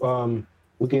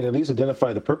 we can at least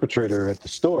identify the perpetrator at the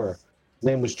store. His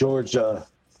name was George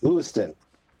Lewiston.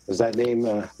 Does that name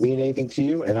mean anything to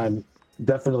you?" And I'm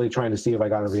definitely trying to see if I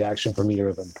got a reaction from either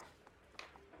of them.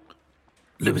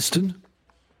 Lewiston?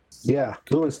 Yeah,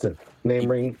 Lewiston. Name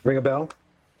ring a bell?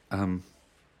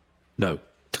 No.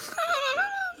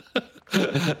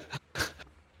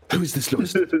 Who is this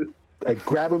Lewiston? I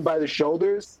grab him by the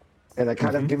shoulders and I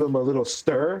kind of give him a little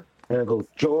stir and I go,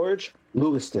 "George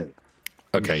Lewiston.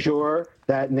 Okay. You sure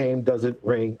that name doesn't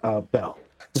ring a bell?"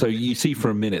 So you see for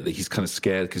a minute that he's kind of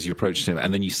scared because you approached him,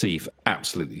 and then you see for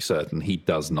absolutely certain he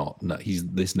does not know.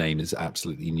 This name is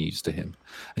absolutely news to him.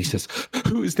 And he says,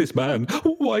 "Who is this man?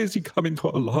 Why has he come into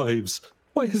our lives?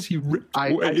 Why has he ripped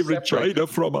away Regina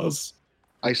from us?"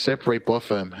 I separate both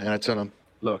of them and I tell him,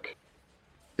 "Look,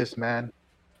 this man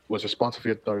was responsible for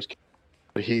your daughter's case,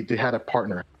 but they had a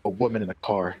partner, a woman in a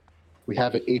car. We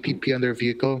have an APP on their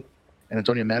vehicle, and it's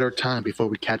only a matter of time before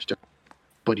we catch them.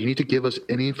 But you need to give us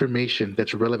any information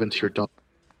that's relevant to your daughter.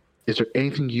 Is there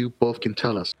anything you both can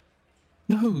tell us?"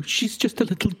 "No, she's just a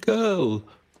little girl.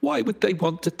 Why would they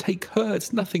want to take her?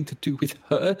 It's nothing to do with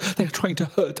her. They're trying to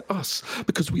hurt us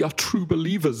because we are true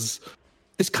believers.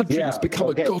 This country has become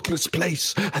a godless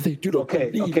place, and they do not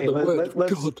believe in the word of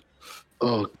God."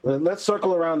 Oh, let's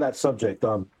circle around that subject.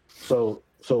 So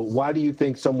why do you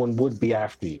think someone would be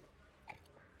after you?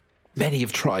 Many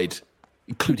have tried,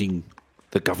 including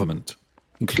the government,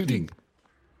 including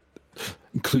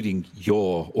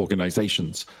your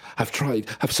organizations, have tried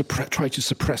to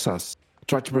suppress us,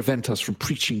 tried to prevent us from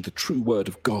preaching the true word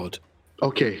of God.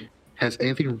 Okay. Has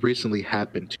anything recently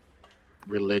happened to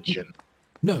religion?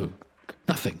 No,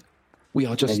 nothing. We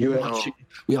are just marching.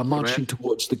 We are marching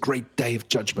towards the great day of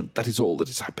judgment. That is all that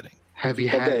is happening. Have you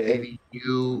had any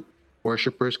new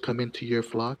worshippers come into your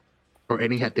flock, or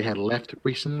any they had left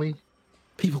recently?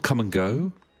 People come and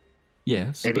go.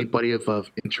 Yes. Anybody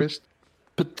of interest?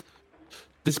 But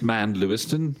this man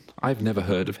Lewiston, I've never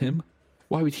heard of him.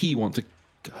 Why would he want to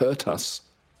hurt us?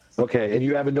 Okay, and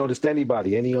you haven't noticed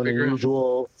anybody, any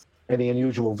unusual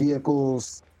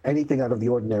vehicles, anything out of the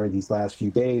ordinary these last few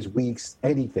days, weeks,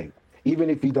 anything. Even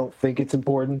if you don't think it's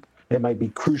important, it might be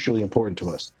crucially important to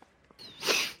us.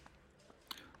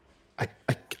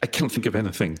 I can't think of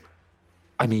anything.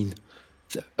 I mean,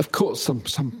 of course,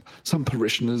 some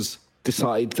parishioners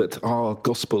decide that our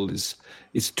gospel is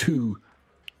too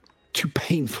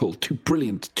painful, too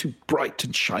brilliant, too bright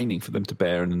and shining for them to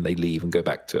bear, and then they leave and go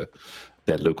back to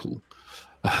their local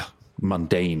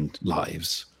mundane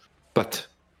lives. But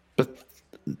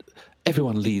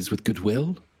everyone leaves with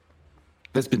goodwill.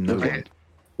 There's been no one.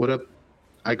 What up?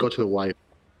 I go to the wife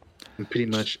and pretty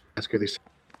much ask her this.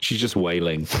 She's just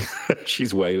wailing.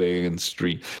 She's wailing and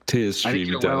tears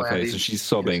streaming down her face, and she's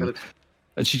sobbing.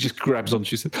 And she just grabs on.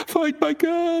 She says, "Find my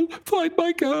girl! Find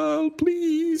my girl!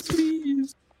 Please,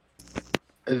 please!"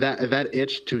 That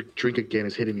itch to drink again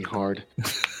is hitting me hard.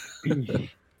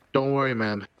 Don't worry,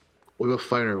 ma'am. We will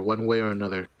find her one way or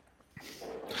another.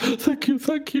 Thank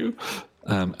you.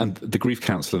 And the grief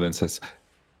counselor then says,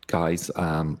 "Guys,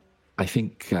 I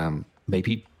think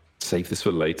maybe save this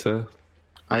for later."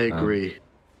 I agree.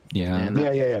 Yeah.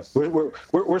 Yeah.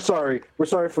 We're sorry. We're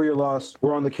sorry for your loss.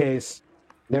 We're on the case.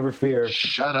 Never fear.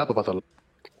 Shut up about the.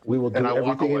 We will do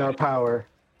everything in our power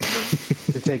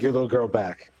to take your little girl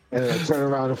back. And then I turn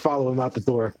around and follow him out the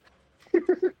door.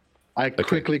 I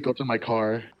quickly go to my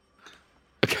car.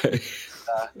 Okay.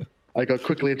 I go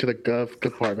quickly into the gov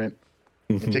compartment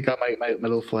and take out my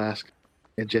little flask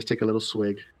and just take a little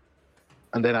swig.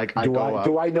 And then I go up.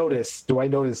 Do I notice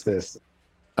this?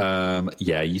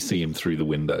 Yeah, you see him through the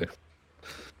window.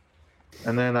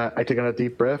 And then I take a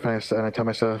deep breath and I tell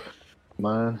myself, "Come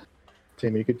on,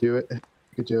 Timmy, you could do it. You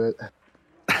could do it."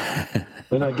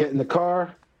 Then I get in the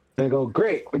car and I go,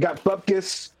 "Great, we got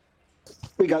Bupkis.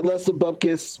 We got Leslie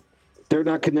Bupkis. They're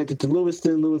not connected to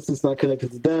Lewiston. Lewiston's not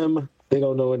connected to them. They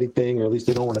don't know anything, or at least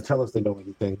they don't want to tell us they know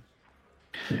anything."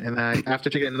 And after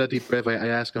taking another deep breath, I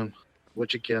ask him,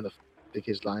 "What'd you get on the think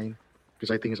he's lying?"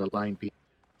 Because I think he's a lying piece.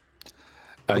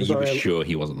 You were sure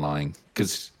he wasn't lying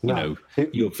because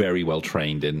you're very well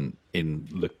trained in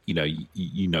look.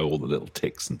 You know all the little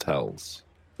ticks and tells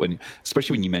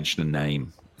especially when you mention a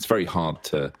name. It's very hard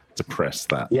to press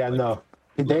that. Yeah, no,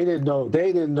 they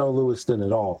didn't know Lewiston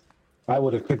at all. I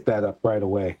would have picked that up right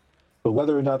away. But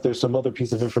whether or not there's some other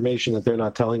piece of information that they're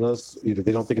not telling us, either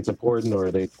they don't think it's important or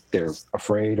they're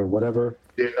afraid or whatever.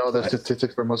 Do you know the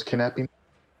statistics for most kidnapping?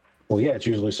 Well, yeah, it's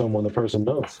usually someone the person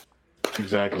knows.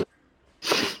 Exactly.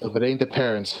 If it ain't the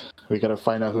parents, we gotta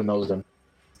find out who knows them.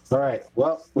 All right.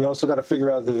 Well, we also got to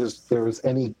figure out if there was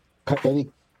any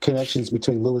connections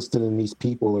between Lewiston and these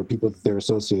people or people that they're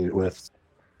associated with,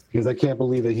 because I can't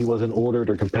believe that he wasn't ordered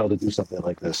or compelled to do something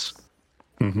like this.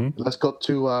 Mm-hmm. Let's go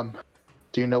to.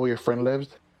 Do you know where your friend lives?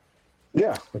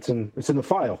 Yeah, it's in the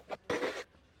file.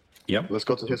 Yep. Let's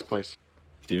go to his place.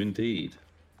 Do indeed.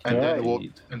 And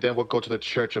then we'll go to the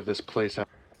church of this place. So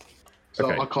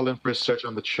okay. I'll call in for a search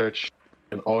on the church,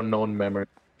 an unknown memory.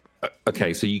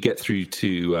 Okay, so you get through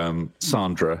to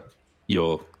Sandra,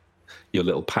 your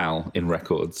little pal in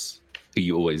records,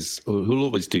 who'll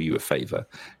always do you a favor.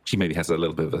 She maybe has a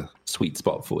little bit of a sweet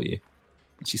spot for you.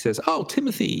 She says, "Oh,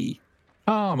 Timothy.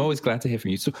 Oh, I'm always glad to hear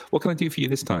from you. So what can I do for you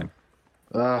this time?"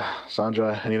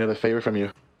 Sandra, I need another favor from you.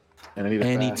 And I need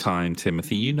anytime,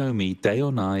 Timothy. You know me, day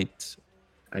or night.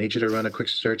 I need you to run a quick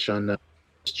search on the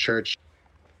church.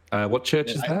 What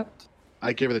church is that?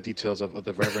 I gave her the details of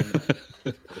the Reverend of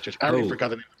the church. I already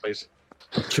forgot the name of the place.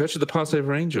 Church of the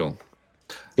Passover Angel.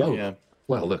 Oh, yeah.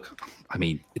 Well, look, I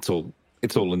mean, it's all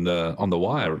on the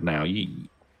wire now. You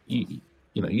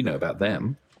know about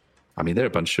them. I mean, they're a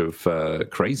bunch of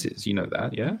crazies. You know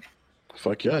that, yeah?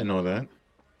 Fuck yeah, I know that.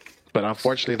 But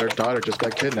unfortunately, their daughter just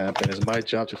got kidnapped, and it's my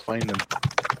job to find them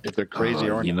if they're crazy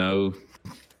or not.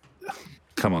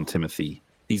 Come on, Timothy.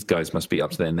 These guys must be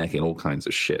up to their neck in all kinds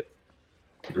of shit.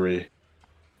 Agree.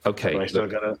 Okay. But I still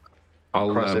gotta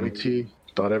cross every T,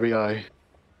 dot every I.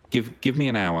 Give me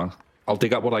an hour. I'll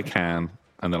dig up what I can,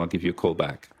 and then I'll give you a call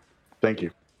back. Thank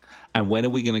you. And when are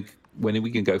we gonna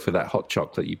go for that hot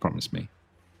chocolate you promised me?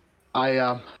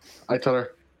 I tell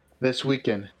her this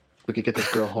weekend we could get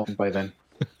this girl home by then.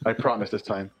 I promise this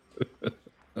time.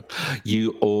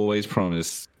 You always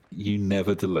promise. You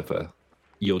never deliver.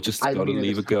 You're just got to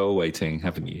leave a girl waiting,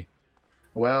 haven't you?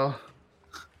 Well,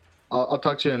 I'll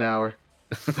talk to you in an hour.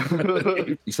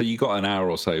 So you got an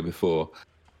hour or so before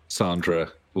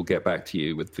Sandra will get back to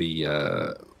you with the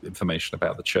information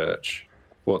about the church.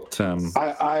 What?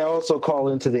 I also call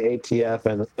into the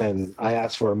ATF and I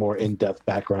ask for a more in-depth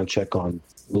background check on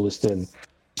Lewiston.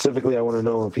 Specifically, I want to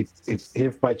know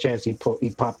if by chance he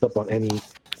popped up on any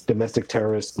domestic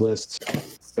terrorist lists.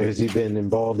 Has he been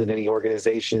involved in any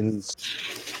organizations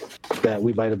that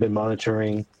we might have been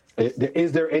monitoring?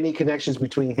 Is there any connections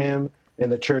between him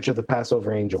and the Church of the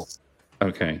Passover Angel?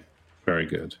 Okay, very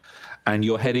good. And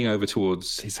you're heading over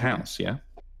towards his house, yeah?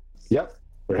 Yep,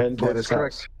 we're heading towards his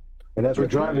house. And as we're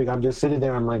driving, I'm just sitting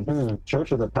there. I'm like,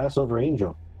 Church of the Passover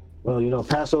Angel. Well,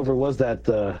 Passover was that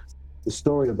the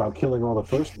story about killing all the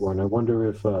firstborn. I wonder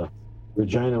if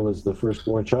Regina was the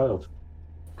firstborn child.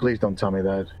 Please don't tell me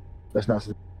that. That's not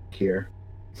here.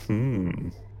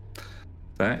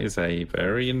 That is a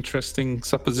very interesting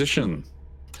supposition.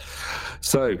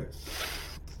 So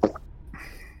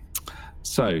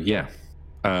yeah.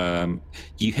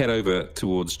 You head over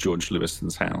towards George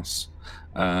Lewiston's house.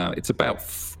 It's about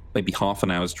maybe half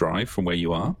an hour's drive from where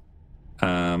you are.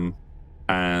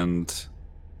 And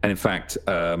in fact,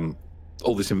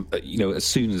 all this, as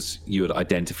soon as you had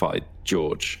identified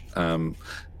George,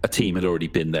 a team had already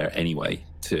been there anyway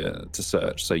to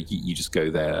search. So you just go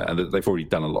there, and they've already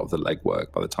done a lot of the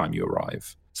legwork by the time you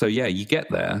arrive. So yeah, you get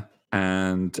there,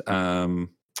 and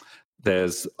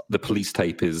there's the police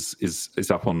tape is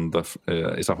up on the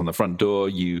front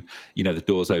door. The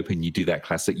door's open. You do that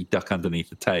classic. You duck underneath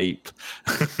the tape,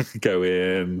 go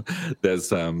in.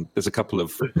 There's a couple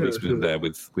of policemen there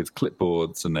with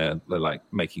clipboards, and they're like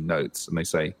making notes, and they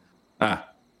say,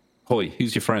 "Hoy,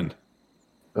 who's your friend?"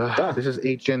 This is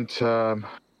Agent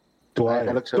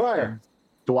Dwyer.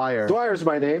 Dwyer. Dwyer's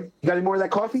my name. You got any more of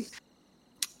that coffee?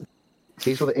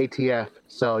 He's with the ATF,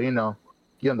 so you on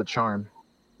the charm.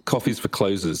 Coffee's for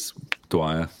closers,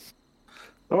 Dwyer.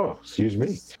 Oh, excuse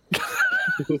me.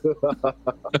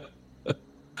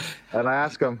 And I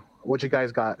ask him, "What you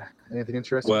guys got? Anything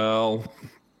interesting?" Well,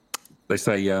 they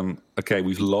say, "Okay,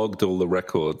 we've logged all the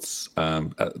records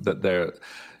that they're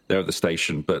at the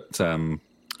station, but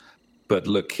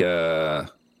look at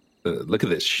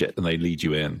this shit," and they lead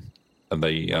you in, and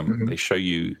they show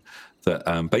you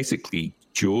that basically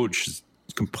George has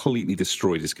completely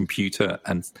destroyed his computer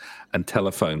and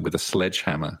telephone with a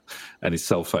sledgehammer, and his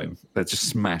cell phone. They're just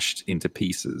smashed into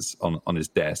pieces on his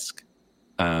desk.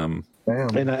 And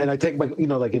I take my,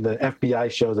 like in the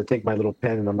FBI shows, I take my little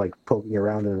pen and I'm like poking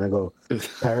around and I go,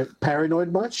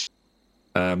 paranoid much?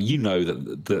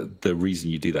 That the reason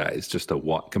you do that is just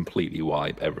to completely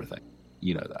wipe everything.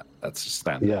 You know that. That's just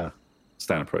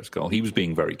standard protocol. He was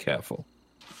being very careful.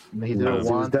 He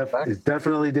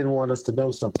definitely didn't want us to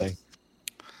know something.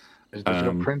 His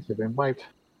digital prints have been wiped,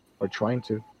 or trying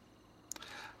to.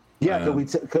 Yeah,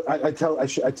 I tell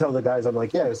the guys, I'm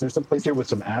like, is there some place here with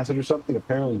some acid or something?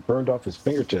 Apparently burned off his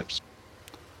fingertips.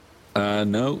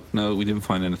 No, we didn't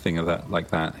find anything of that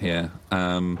like that here.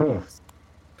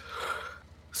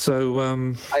 So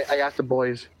I asked the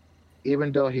boys,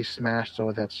 even though he smashed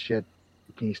all that shit,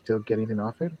 can you still get anything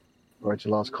off it, or it's a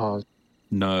lost cause?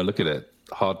 No, look at it.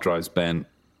 Hard drive's bent.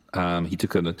 He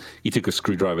took a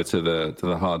screwdriver to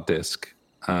the hard disk.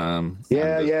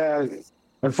 Yeah.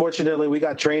 Unfortunately, we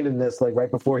got trained in this like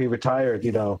right before he retired.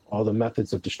 All the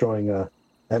methods of destroying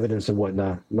evidence and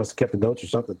whatnot. He must have kept the notes or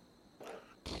something.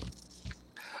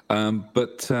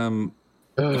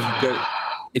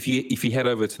 If you head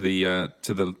over to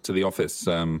the office,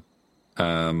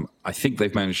 I think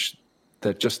they've managed.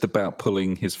 They're just about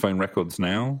pulling his phone records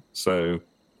now, so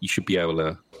you should be able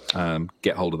to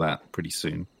get hold of that pretty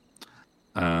soon.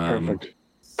 Perfect.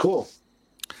 Cool.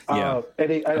 Yeah. I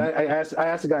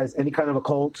asked the guys, any kind of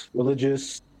occult,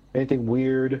 religious, anything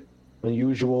weird,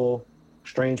 unusual,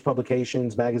 strange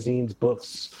publications, magazines,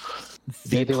 books,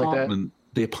 anything like that?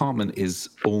 The apartment is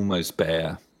almost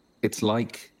bare. It's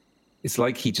like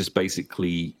he just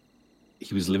basically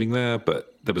he was living there,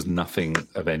 but there was nothing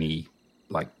of any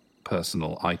like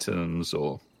personal items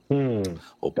or books,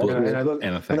 anything.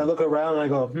 And I look around and I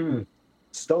go,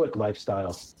 stoic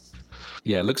lifestyle.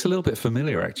 Yeah, it looks a little bit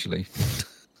familiar, actually.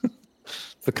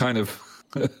 The kind of,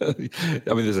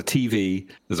 there's a TV,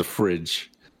 there's a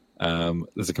fridge,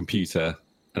 there's a computer,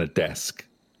 and a desk,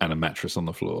 and a mattress on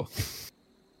the floor.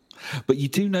 But you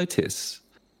do notice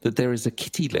that there is a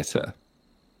kitty litter.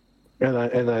 And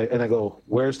I go,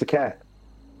 where's the cat?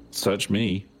 Search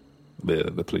me,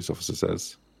 the police officer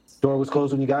says. Door was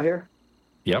closed when you got here?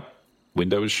 Yep.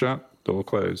 Window was shut, door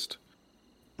closed.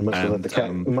 You must have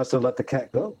let the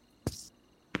cat go.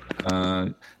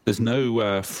 There's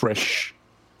no fresh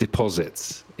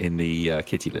deposits in the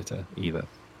kitty litter either.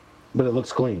 But it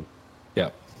looks clean.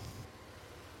 Yeah.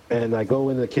 And I go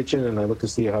into the kitchen and I look to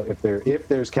see if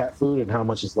there's cat food and how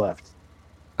much is left.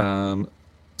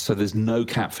 So there's no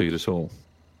cat food at all.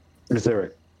 Is there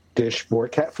a dish for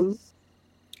cat food?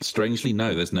 Strangely,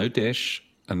 no. There's no dish.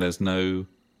 and there's no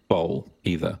bowl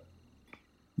either.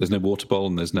 There's no water bowl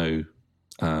and there's no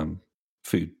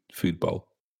food bowl.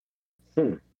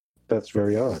 That's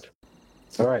very odd.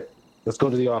 All right, let's go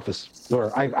to the office.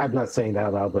 Or I'm not saying that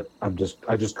out loud, but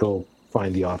I just go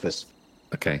find the office.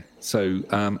 Okay, so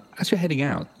as you're heading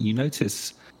out, you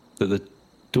notice that the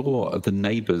door of the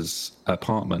neighbor's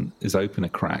apartment is open a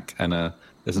crack, and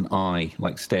there's an eye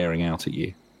like staring out at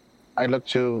you. I look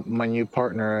to my new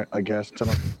partner, I guess,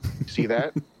 to see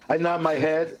that. I nod my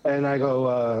head and I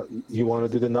go, you want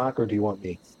to do the knock or do you want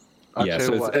me? I'll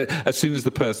tell you what. As soon as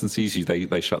the person sees you,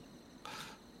 they shut.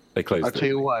 They close. I'll tell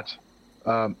you what.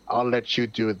 I'll let you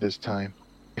do it this time.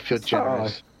 I feel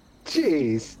generous.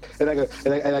 Jeez. And I go,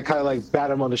 and I kind of like bat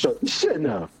him on the shoulder. Shit,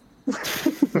 enough.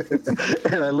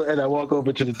 and I walk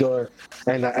over to the door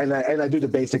and I do the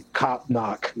basic cop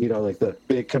knock, like the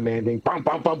big commanding bum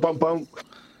bum bum bum bum.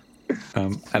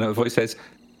 And a voice says,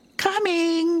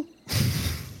 "Coming."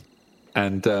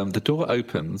 And the door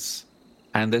opens,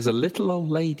 and there's a little old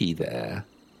lady there,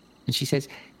 and she says,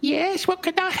 "Yes, what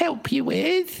can I help you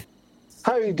with?"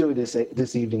 How are you doing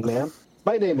this evening, ma'am?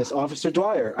 My name is Officer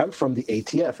Dwyer. I'm from the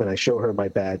ATF, and I show her my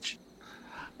badge.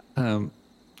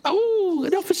 Oh,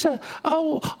 an officer.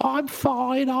 Oh, I'm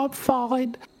fine.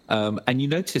 And you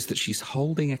notice that she's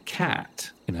holding a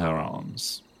cat in her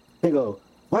arms. They go,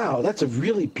 wow, that's a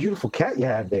really beautiful cat you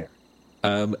have there.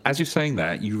 As you're saying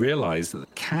that, you realize that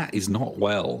the cat is not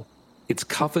well. It's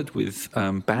covered with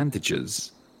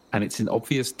bandages, and it's in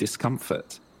obvious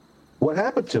discomfort. What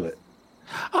happened to it?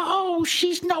 Oh,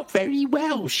 she's not very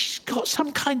well. She's got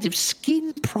some kind of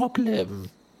skin problem.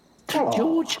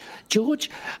 George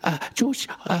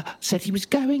said he was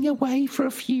going away for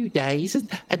a few days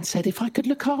and said if I could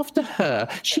look after her.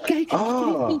 She gave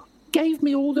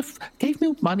me all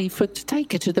money to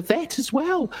take her to the vet as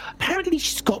well. Apparently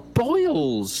she's got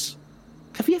boils.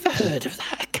 Have you ever heard of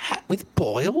that? A cat with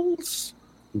boils?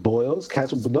 Boils?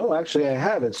 Cats? No, actually I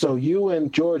haven't. So you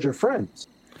and George are friends?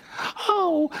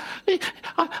 Oh,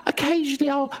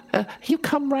 occasionally he'll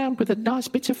come round with a nice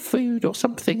bit of food or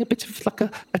something, a bit of like a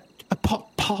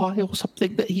pot pie or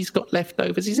something that he's got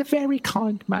leftovers. He's a very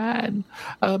kind man.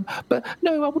 But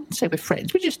no, I wouldn't say we're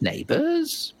friends. We're just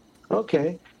neighbours.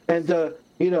 Okay. And,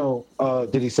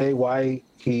 did he say why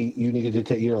you needed to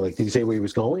take, did he say where he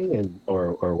was going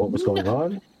or what was going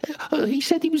on? He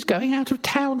said he was going out of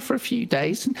town for a few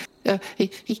days, and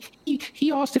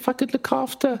he asked if I could look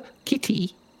after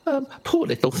Kitty. Poor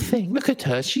little thing. Look at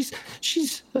her. She's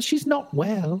not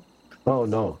well. Oh,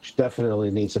 no. She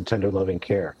definitely needs some tender, loving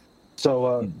care.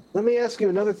 So let me ask you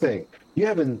another thing. You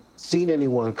haven't seen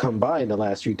anyone come by in the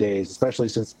last few days, especially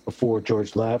since before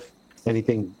George left?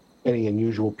 Any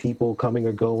unusual people coming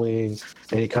or going?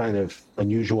 Any kind of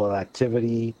unusual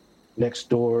activity next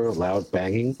door? Loud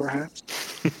banging, perhaps?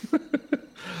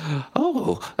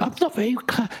 Oh, I'm not very...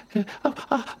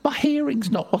 my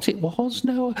hearing's not what it was,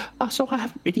 no. So I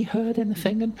haven't really heard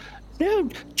anything. And no,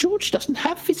 George doesn't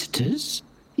have visitors.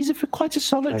 He's quite a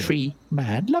solitary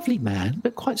man. Lovely man,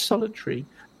 but quite solitary.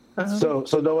 So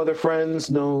no other friends?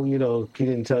 No, he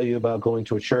didn't tell you about going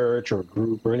to a church or a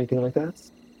group or anything like that?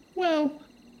 Well,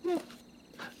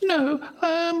 no,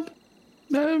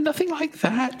 nothing like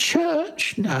that.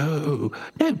 Church? No.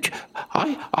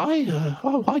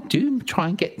 I do try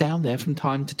and get down there from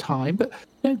time to time, but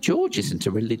no, George isn't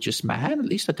a religious man. At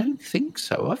least I don't think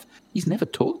so. He's never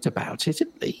talked about it,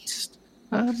 at least.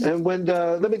 And when,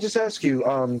 let me just ask you,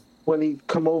 when he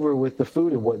come over with the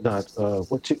food and whatnot,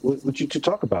 what you two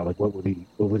talk about? Like, what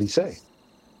would he say?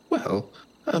 Well,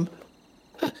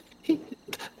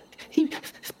 he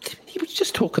would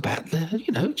just talk about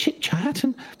the, chit chat,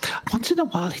 and once in a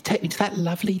while he'd take me to that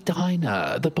lovely diner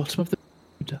at the bottom of the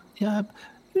road.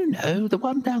 The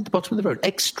one down the bottom of the road,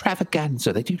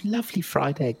 Extravaganza. They do lovely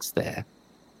fried eggs there.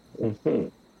 Mm-hmm.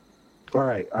 All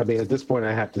right. I mean, at this point,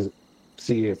 I have to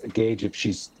gauge if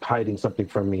she's hiding something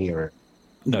from me or.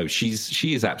 No, she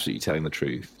is absolutely telling the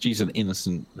truth. She's an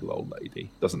innocent little old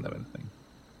lady, doesn't know anything.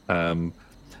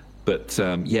 But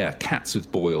cats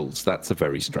with boils, that's a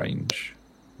very strange.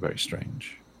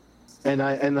 And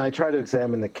I try to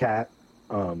examine the cat.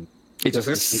 It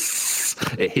just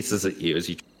it hisses at you as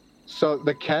you. So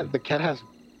the cat has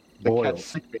boils. Cat's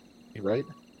sick, right?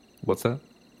 What's that?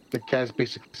 The cat's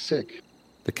basically sick.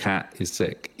 The cat is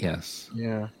sick. Yes.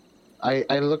 Yeah. I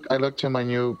look to my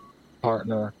new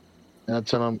partner and I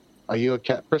tell him, "Are you a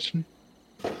cat person?"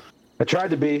 I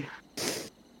tried to be.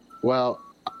 Well,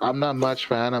 I'm not much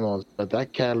for animals, but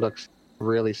that cat looks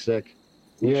really sick.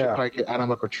 You should probably get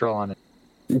animal control on it.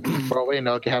 For all we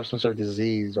know, it could have some sort of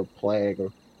disease or plague.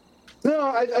 Or... No,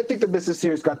 I think the business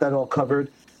here's got that all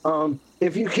covered.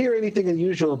 If you hear anything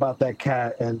unusual about that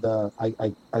cat, and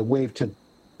I wave to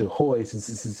Hoy since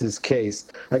this is his case.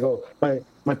 I go,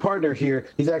 my partner here,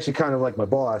 he's actually kind of like my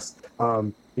boss.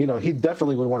 He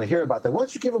definitely would want to hear about that. Why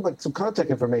don't you give him some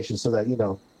contact information so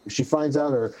that, if she finds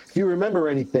out, or if you remember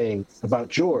anything about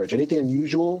George, anything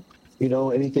unusual,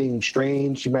 anything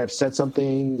strange, she might have said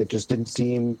something that just didn't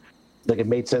seem like it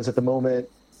made sense at the moment,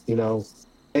 anything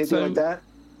like that.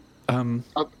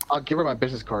 I'll give her my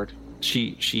business card.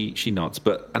 She nods,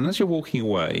 and as you're walking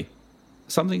away,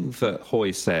 something that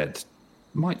Hoy said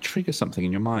might trigger something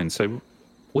in your mind. So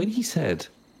when he said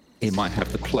it might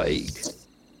have the plague,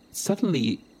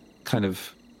 suddenly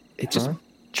it just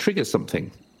triggers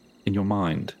something in your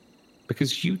mind,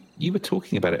 because you were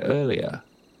talking about it earlier.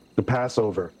 The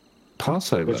Passover,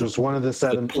 which was one of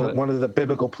one of the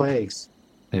biblical plagues.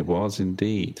 It was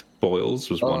indeed. Boils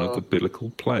was one of the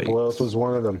biblical plagues. Boils was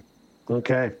one of them.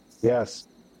 Okay. Yes.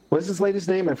 What's this lady's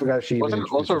name? I forgot. She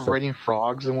wasn't also raining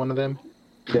frogs in one of them.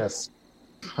 Yes.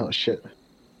 Oh shit.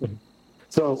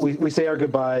 So we say our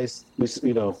goodbyes.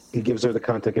 He gives her the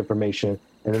contact information,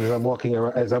 and then as I'm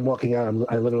walking out,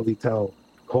 I literally tell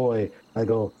Hoy, I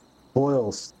go,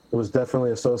 boils. It was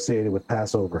definitely associated with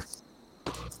Passover.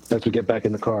 As we get back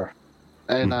in the car,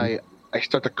 and I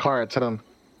start the car. I tell him,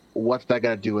 what's that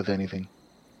got to do with anything?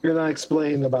 You're not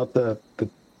explaining about the.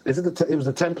 It was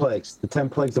the 10 plagues. The 10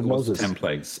 plagues of Moses. 10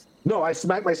 plagues. No, I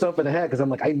smack myself in the head because I'm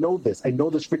like, I know this. I know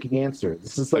this freaking answer.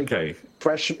 This is like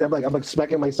fresh. I'm like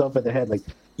smacking myself in the head. Like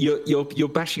you're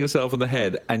bashing yourself in the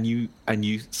head, and you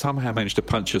somehow manage to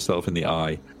punch yourself in the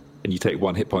eye, and you take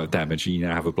 1 hit point of damage, and you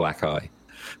now have a black eye.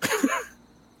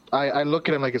 I look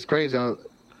at him like it's crazy.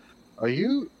 Are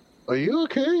you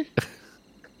okay?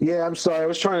 Yeah, I'm sorry. I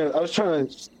was trying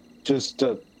to just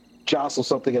jostle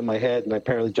something in my head, and I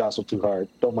apparently jostled too hard.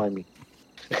 Don't mind me.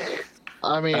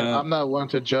 I mean, I'm not one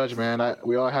to judge, man.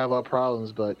 We all have our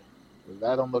problems, but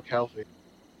that don't look healthy.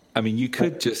 I mean, you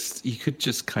could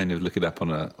just kind of look it up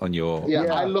on your.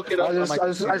 Yeah, I look it up.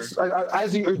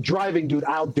 As you're driving, dude,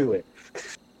 I'll do it.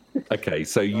 Okay,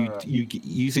 so you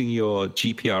using your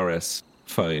GPRS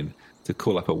phone to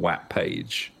call up a WAP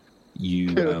page, you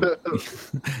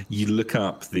you look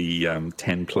up the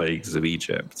 10 plagues of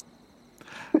Egypt.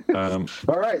 All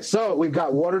right, so we've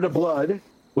got water to blood,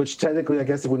 which technically, I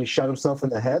guess, when he shot himself in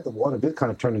the head, the water did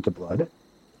kind of turn into blood.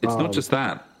 It's not just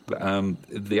that.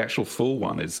 The actual full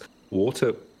one is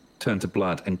water turned to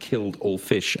blood and killed all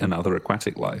fish and other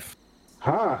aquatic life.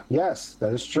 Yes,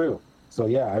 that is true. So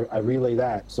yeah, I relay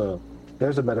that. So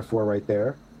there's a metaphor right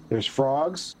there. There's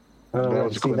frogs. I don't know, we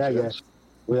haven't seen that yet.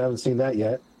 We haven't seen that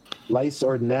yet. Lice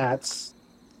or gnats,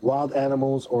 wild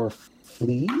animals or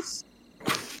fleas.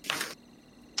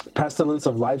 Pestilence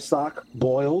of livestock,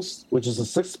 boils, which is the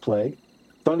 6th plague,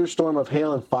 thunderstorm of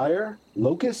hail and fire,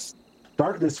 locusts,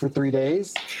 darkness for 3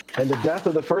 days, and the death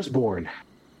of the firstborn,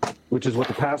 which is what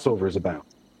the Passover is about.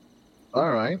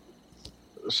 All right.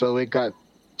 So we got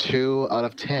 2 out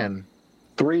of 10.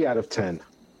 3 out of 10.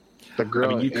 The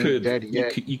girl ain't dead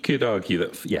yet. You could argue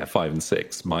that 5 and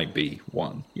 6 might be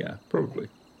 1. Yeah, probably.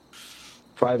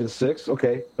 5 and 6,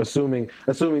 okay. Assuming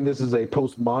this is a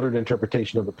postmodern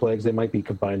interpretation of the plagues, they might be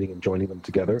combining and joining them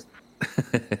together.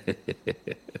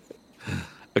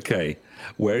 Okay,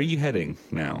 where are you heading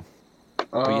now?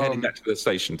 Are you heading back to the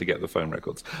station to get the phone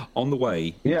records? On the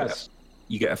way, yes,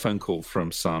 you get a phone call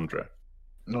from Sandra.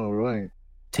 All right.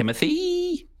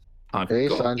 Timothy,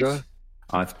 Sandra.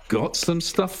 I've got some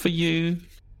stuff for you.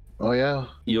 Oh yeah.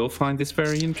 You'll find this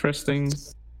very interesting.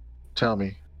 Tell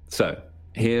me. So,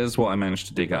 here's what I managed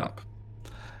to dig up.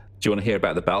 Do you want to hear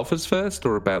about the Balfours first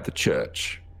or about the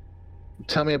church?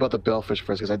 Tell me about the Balfours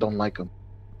first, because I don't like them.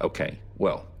 Okay,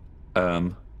 well,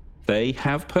 they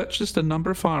have purchased a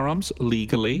number of firearms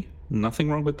legally. Nothing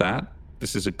wrong with that.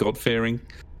 This is a God-fearing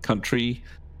country,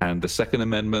 and the Second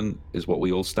Amendment is what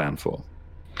we all stand for.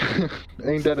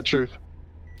 Ain't that the truth?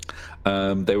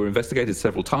 They were investigated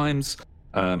several times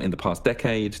in the past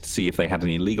decade to see if they had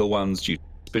any illegal ones due to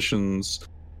suspicions.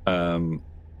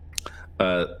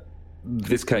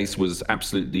 This case was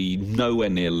absolutely nowhere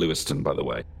near Lewiston, by the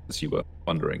way, as you were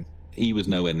wondering. He was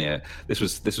nowhere near. This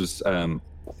was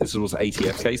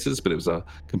ATF cases, but it was a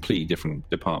completely different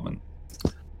department.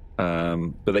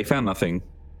 But they found nothing.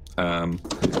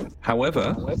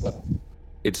 However,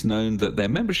 it's known that their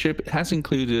membership has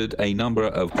included a number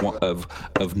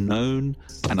of known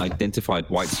and identified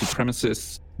white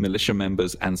supremacists, militia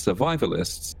members, and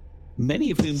survivalists,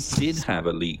 many of whom did have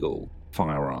illegal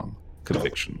firearm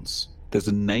convictions. There's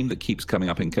a name that keeps coming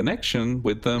up in connection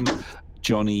with them,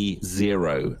 Johnny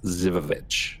Zero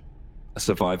Zivovich, a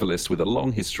survivalist with a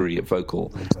long history of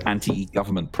vocal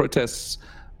anti-government protests,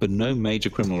 but no major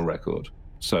criminal record.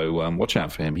 So watch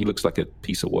out for him. He looks like a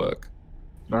piece of work.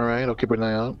 All right, I'll keep an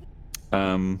eye out.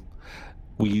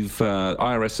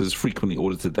 IRS has frequently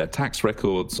audited their tax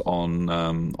records on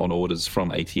orders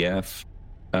from ATF.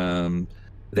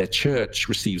 Their church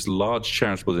receives large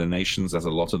charitable donations, as a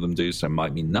lot of them do, so it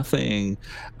might mean nothing,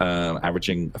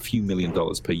 averaging a few $1 million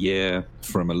per year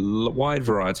from a wide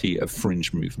variety of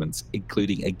fringe movements,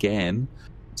 including, again,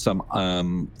 some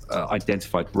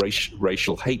identified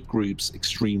racial hate groups,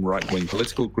 extreme right-wing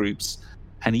political groups,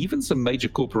 and even some major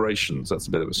corporations. That's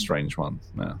a bit of a strange one.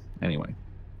 Anyway,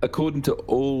 according to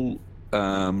all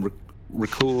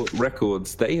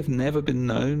records, they have never been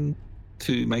known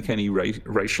to make any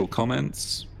racial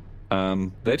comments.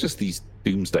 They're just these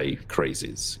doomsday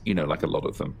crazies, like a lot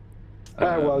of them.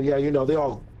 Well, yeah, they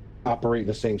all operate in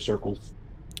the same circles.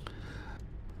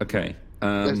 Okay.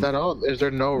 Is that all? Is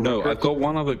there no? No, I've got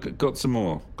one other. Got some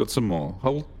more.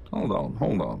 Hold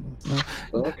on.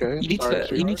 Okay.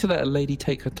 You need to let a lady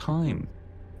take her time.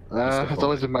 That's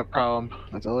always been my problem.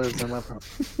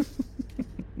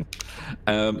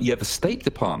 Yeah, the State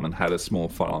Department had a small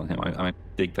file on him. I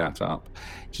dig that up.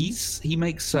 He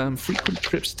makes frequent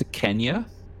trips to Kenya,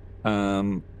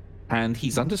 and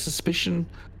he's under suspicion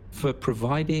for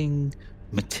providing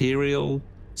material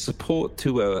support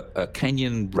to a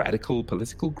Kenyan radical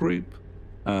political group.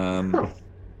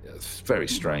 It's very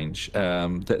strange.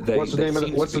 What's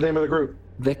the name of the group?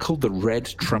 They're called the Red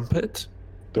Trumpet.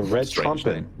 The Red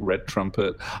Trumpet. Name. Red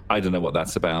Trumpet. I don't know what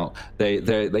that's about.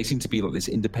 They seem to be like this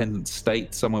independent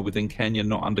state somewhere within Kenya,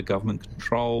 not under government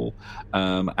control.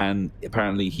 And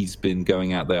apparently he's been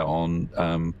going out there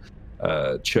on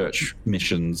church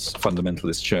missions,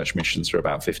 fundamentalist church missions, for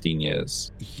about 15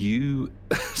 years. You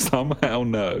somehow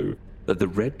know that the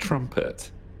Red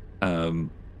Trumpet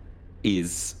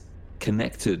is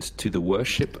connected to the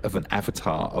worship of an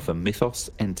avatar of a mythos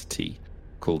entity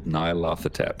called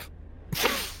Nyarlathotep.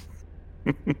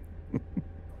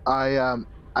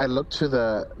 I looked to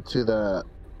the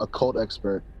occult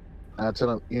expert, and I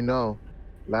told him,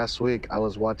 last week I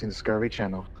was watching Discovery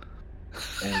Channel,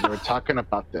 and they were talking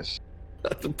about this.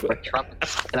 Trump,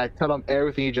 and I tell him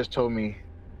everything he just told me.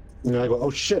 And I go, oh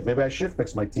shit, maybe I should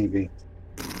fix my TV.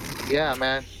 Yeah,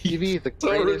 man, TV is the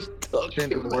greatest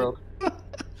thing in the world.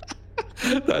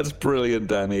 That's brilliant,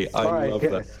 Danny. I love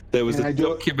that. There was a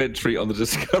documentary on the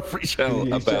Discovery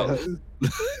Channel about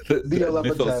the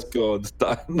mythos gods.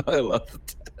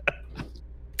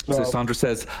 So Sandra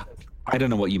says, I don't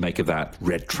know what you make of that.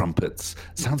 Red trumpets.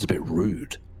 Sounds a bit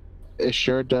rude. It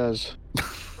sure does.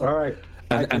 All right.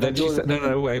 And then she said,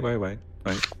 no, wait. And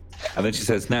then she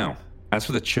says, now, as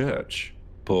for the church,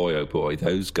 boy, oh boy,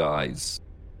 those guys,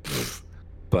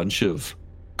 bunch of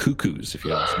cuckoos, if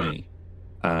you ask me.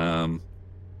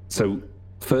 So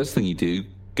first thing you do,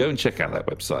 go and check out that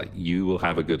website. You will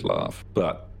have a good laugh.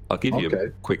 But I'll give you a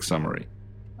quick summary.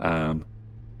 And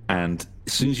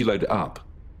as soon as you load it up,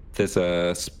 there's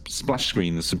a splash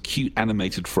screen. There's some cute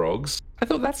animated frogs. I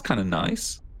thought that's kind of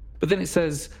nice. But then it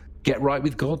says, get right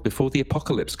with God before the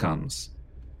apocalypse comes.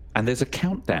 And there's a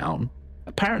countdown.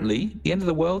 Apparently, the end of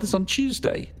the world is on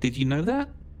Tuesday. Did you know that?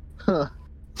 Huh.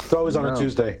 It's always on a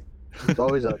Tuesday. It's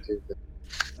always on a Tuesday.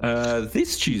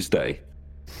 This Tuesday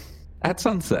at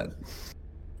sunset.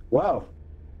 Wow.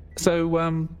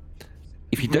 So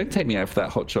if you don't take me out for that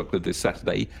hot chocolate this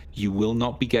Saturday, you will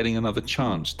not be getting another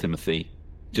chance, Timothy.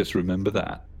 Just remember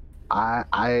that.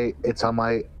 It's on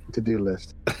my to-do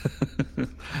list.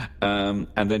 And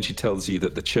then she tells you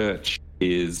that the church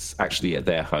is actually at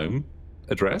their home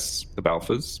address, the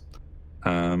Balfours,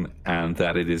 and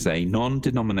that it is a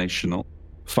non-denominational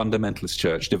fundamentalist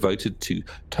church devoted to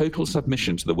total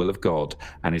submission to the will of God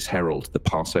and is heralded the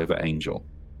Passover angel.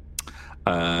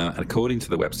 And according to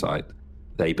the website,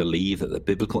 they believe that the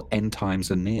biblical end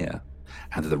times are near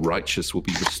and that the righteous will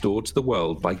be restored to the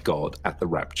world by God at the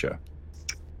rapture.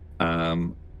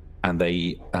 And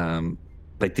they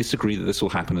disagree that this will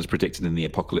happen as predicted in the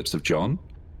Apocalypse of John.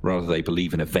 Rather, they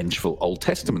believe in a vengeful Old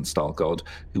Testament-style God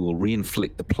who will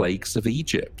reinflict the plagues of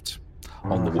Egypt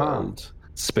on the world,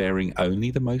 sparing only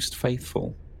the most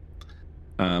faithful.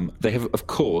 They have, of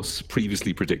course,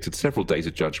 previously predicted several days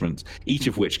of judgment, each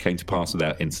of which came to pass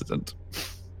without incident.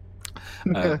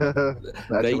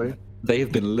 They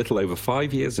have been a little over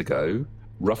 5 years ago,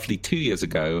 roughly 2 years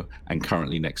ago, and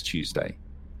currently next Tuesday.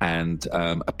 And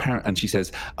and she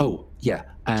says, "Oh yeah,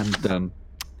 and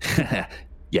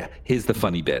yeah, here's the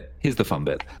funny bit. Here's the fun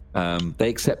bit. They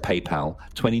accept PayPal,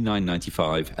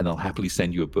 $29.95, and they'll happily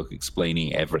send you a book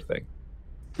explaining everything."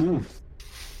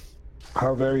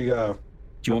 How very. Do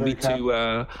you want me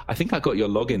to? I think I got your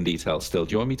login details still.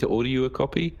 Do you want me to order you a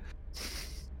copy?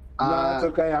 No, it's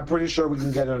okay. I'm pretty sure we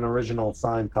can get an original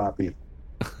signed copy.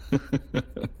 You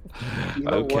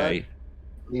know Okay.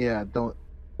 what? Yeah, don't.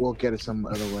 We'll get it some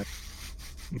other way.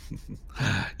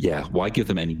 Yeah, why give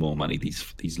them any more money,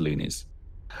 these loonies?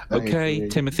 I Okay, agree.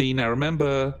 Timothy, now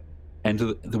remember,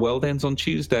 the world ends on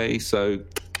Tuesday, so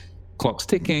clock's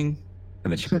ticking.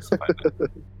 And then she puts the phone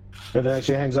down. And then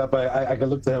she hangs up. I can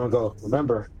look to him and go,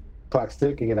 remember, clock's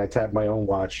ticking, and I tap my own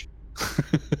watch.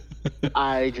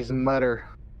 I just mutter.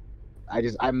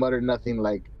 I mutter nothing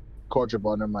like cordial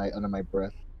under my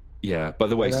breath. Yeah, by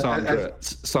the way, And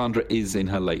Sandra is in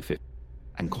her late 50s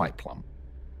and quite plump.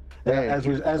 Hey, as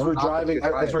we're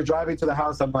driving to the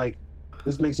house, I'm like,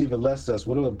 this makes even less sense.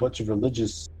 What are a bunch of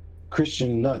religious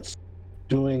Christian nuts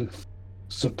doing,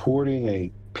 supporting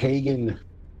a pagan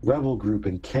rebel group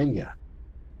in Kenya?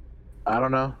 I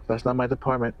don't know. That's not my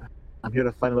department. I'm here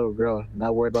to find a little girl,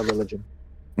 not worried about religion.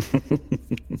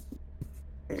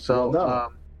 So, Well, no.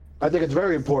 I think it's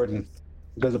very important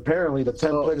because apparently the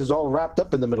 10 plagues is all wrapped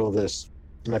up in the middle of this.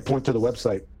 And I point to the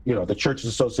website. You know, the church is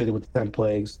associated with the 10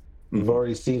 plagues. We've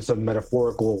already seen some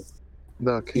metaphorical,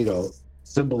 look,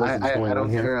 symbolism going I on don't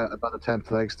here. care about the 10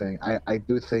 plagues thing. I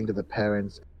do think that the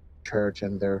parents, church,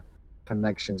 and their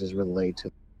connections is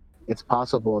related. It's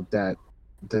possible that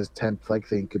this 10 plague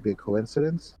thing could be a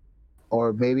coincidence,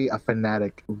 or maybe a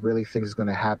fanatic really thinks it's going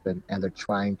to happen and they're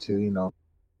trying to,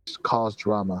 cause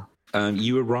drama.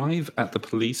 You arrive at the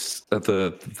police at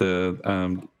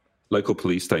the local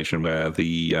police station where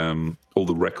all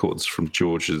the records from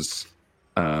George's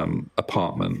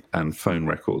apartment and phone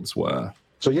records were.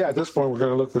 So yeah, at this point, we're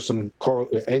going to look for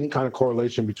any kind of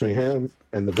correlation between him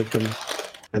and the victim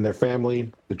and their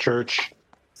family, the church,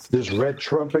 this Red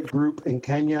Trumpet group in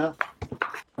Kenya.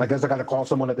 I guess I got to call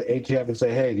someone at the ATF and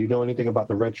say, hey, do you know anything about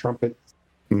the Red Trumpet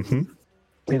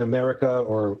in America,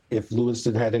 or if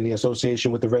Lewiston had any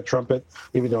association with the Red Trumpet,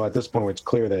 even though at this point it's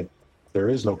clear that there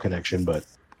is no connection. But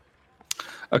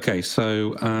okay,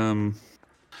 so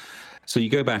you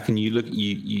go back and you look,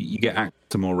 you get access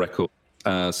to more records.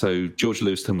 So George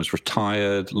Lewiston was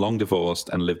retired, long divorced,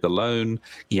 and lived alone.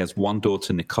 He has one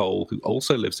daughter, Nicole, who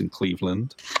also lives in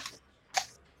Cleveland.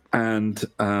 And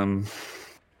does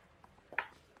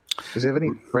he have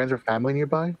any friends or family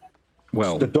nearby?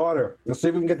 well, the daughter. Let's see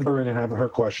if we can get her in and have her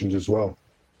questions as well.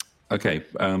 Okay,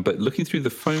 but looking through the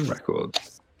phone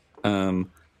records,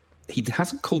 he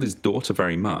hasn't called his daughter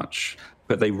very much,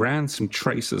 but they ran some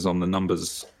traces on the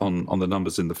numbers on the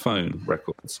numbers in the phone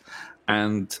records,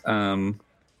 and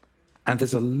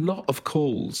there's a lot of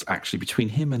calls actually between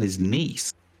him and his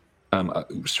niece,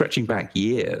 stretching back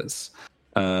years.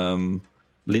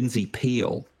 Lindsay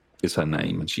Peel is her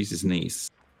name, and she's his niece.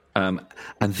 And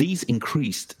these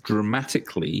increased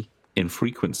dramatically in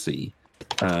frequency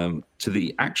to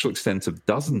the actual extent of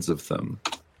dozens of them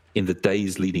in the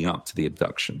days leading up to the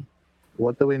abduction.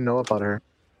 What do we know about her?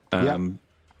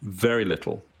 Very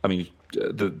little. I mean,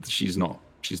 she's not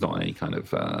in any kind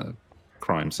of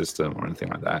crime system or anything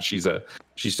like that. She's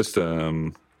just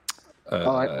I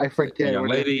forget. a young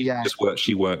lady.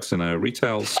 She works in a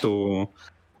retail store.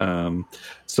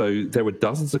 So there were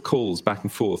dozens of calls back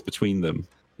and forth between them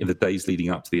in the days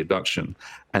leading up to the abduction.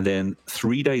 And then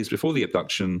 3 days before the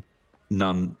abduction,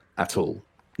 none at all.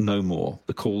 No more.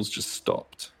 The calls just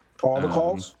stopped. All the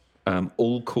calls?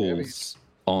 All calls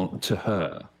to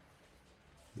her.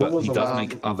 But he does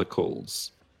make other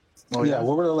calls. Oh, yeah.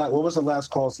 What was the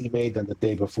last calls he made then the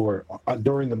day before,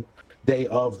 during the day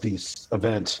of these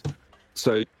events?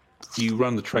 So you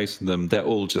run the trace of them. They're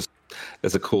all just,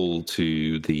 there's a call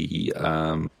to the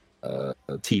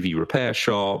TV repair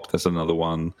shop. There's another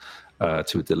one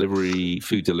to a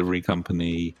food delivery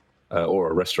company, or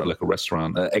a restaurant, like a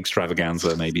restaurant,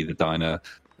 extravaganza, maybe the diner.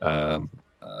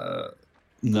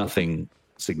 Nothing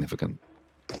significant,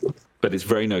 but it's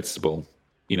very noticeable.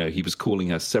 He was calling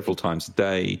her several times a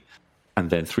day, and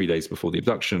then 3 days before the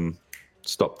abduction,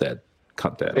 stopped dead,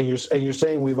 cut dead. And you're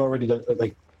saying we've already done,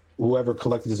 like, whoever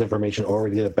collected this information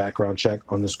already did a background check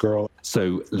on this girl?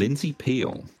 So Lindsay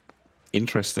Peel,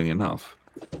 interesting enough,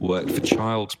 worked for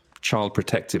Child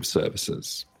Protective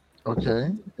Services. Okay,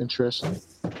 interesting.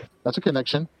 That's a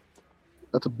connection.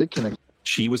 That's a big connection.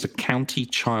 She was a county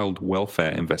child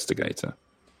welfare investigator.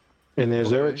 And is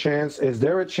there a chance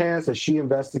that she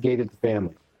investigated the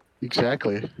family?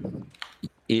 Exactly.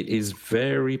 It is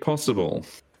very possible.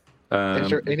 Is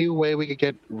there any way we could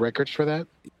get records for that?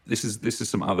 This is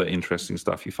some other interesting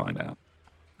stuff you find out.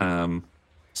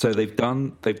 So they've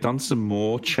done some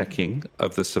more checking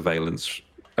of the surveillance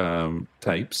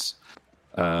tapes,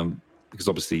 because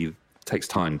obviously it takes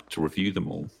time to review them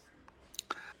all.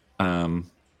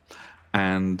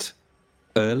 And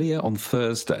earlier on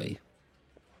Thursday,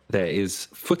 there is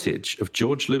footage of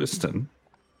George Lewiston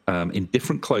in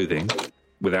different clothing,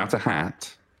 without a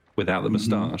hat, without the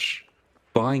moustache,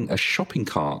 buying a shopping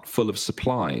cart full of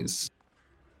supplies.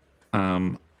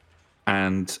 And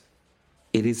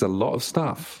it is a lot of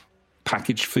stuff.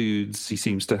 Packaged foods. He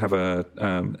seems to have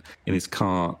in his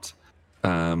cart,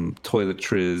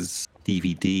 toiletries,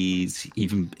 DVDs. He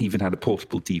even had a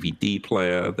portable DVD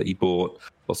player that he bought.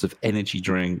 Lots of energy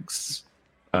drinks,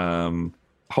 a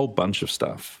whole bunch of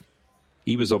stuff.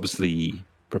 He was obviously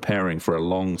preparing for a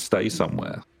long stay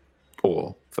somewhere,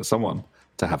 or for someone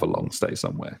to have a long stay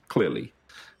somewhere. Clearly,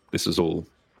 this was all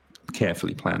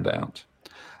carefully planned out.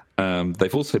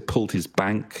 They've also pulled his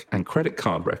bank and credit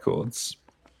card records.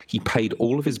 He paid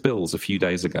all of his bills a few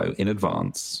days ago in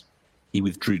advance. He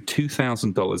withdrew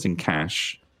 $2,000 in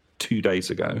cash 2 days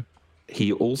ago.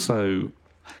 He also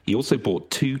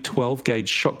bought two 12-gauge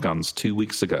shotguns 2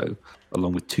 weeks ago,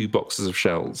 along with 2 boxes of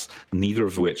shells, neither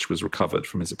of which was recovered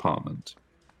from his apartment.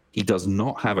 He does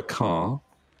not have a car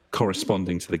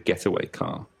corresponding to the getaway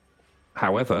car.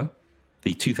 However,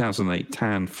 the 2008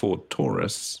 tan Ford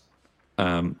Taurus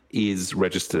is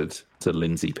registered to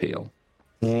Lindsay Peel.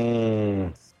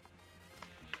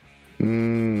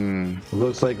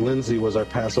 Looks like Lindsay was our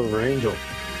Passover angel.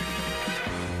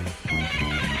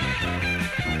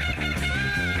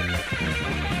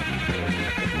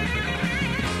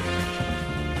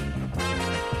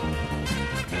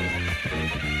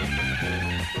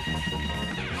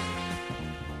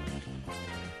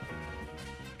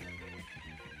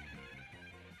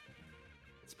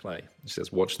 Let's play. He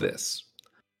says, watch this.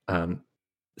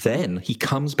 Then he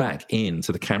comes back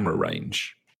into the camera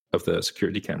range of the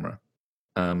security camera,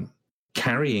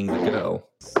 carrying the girl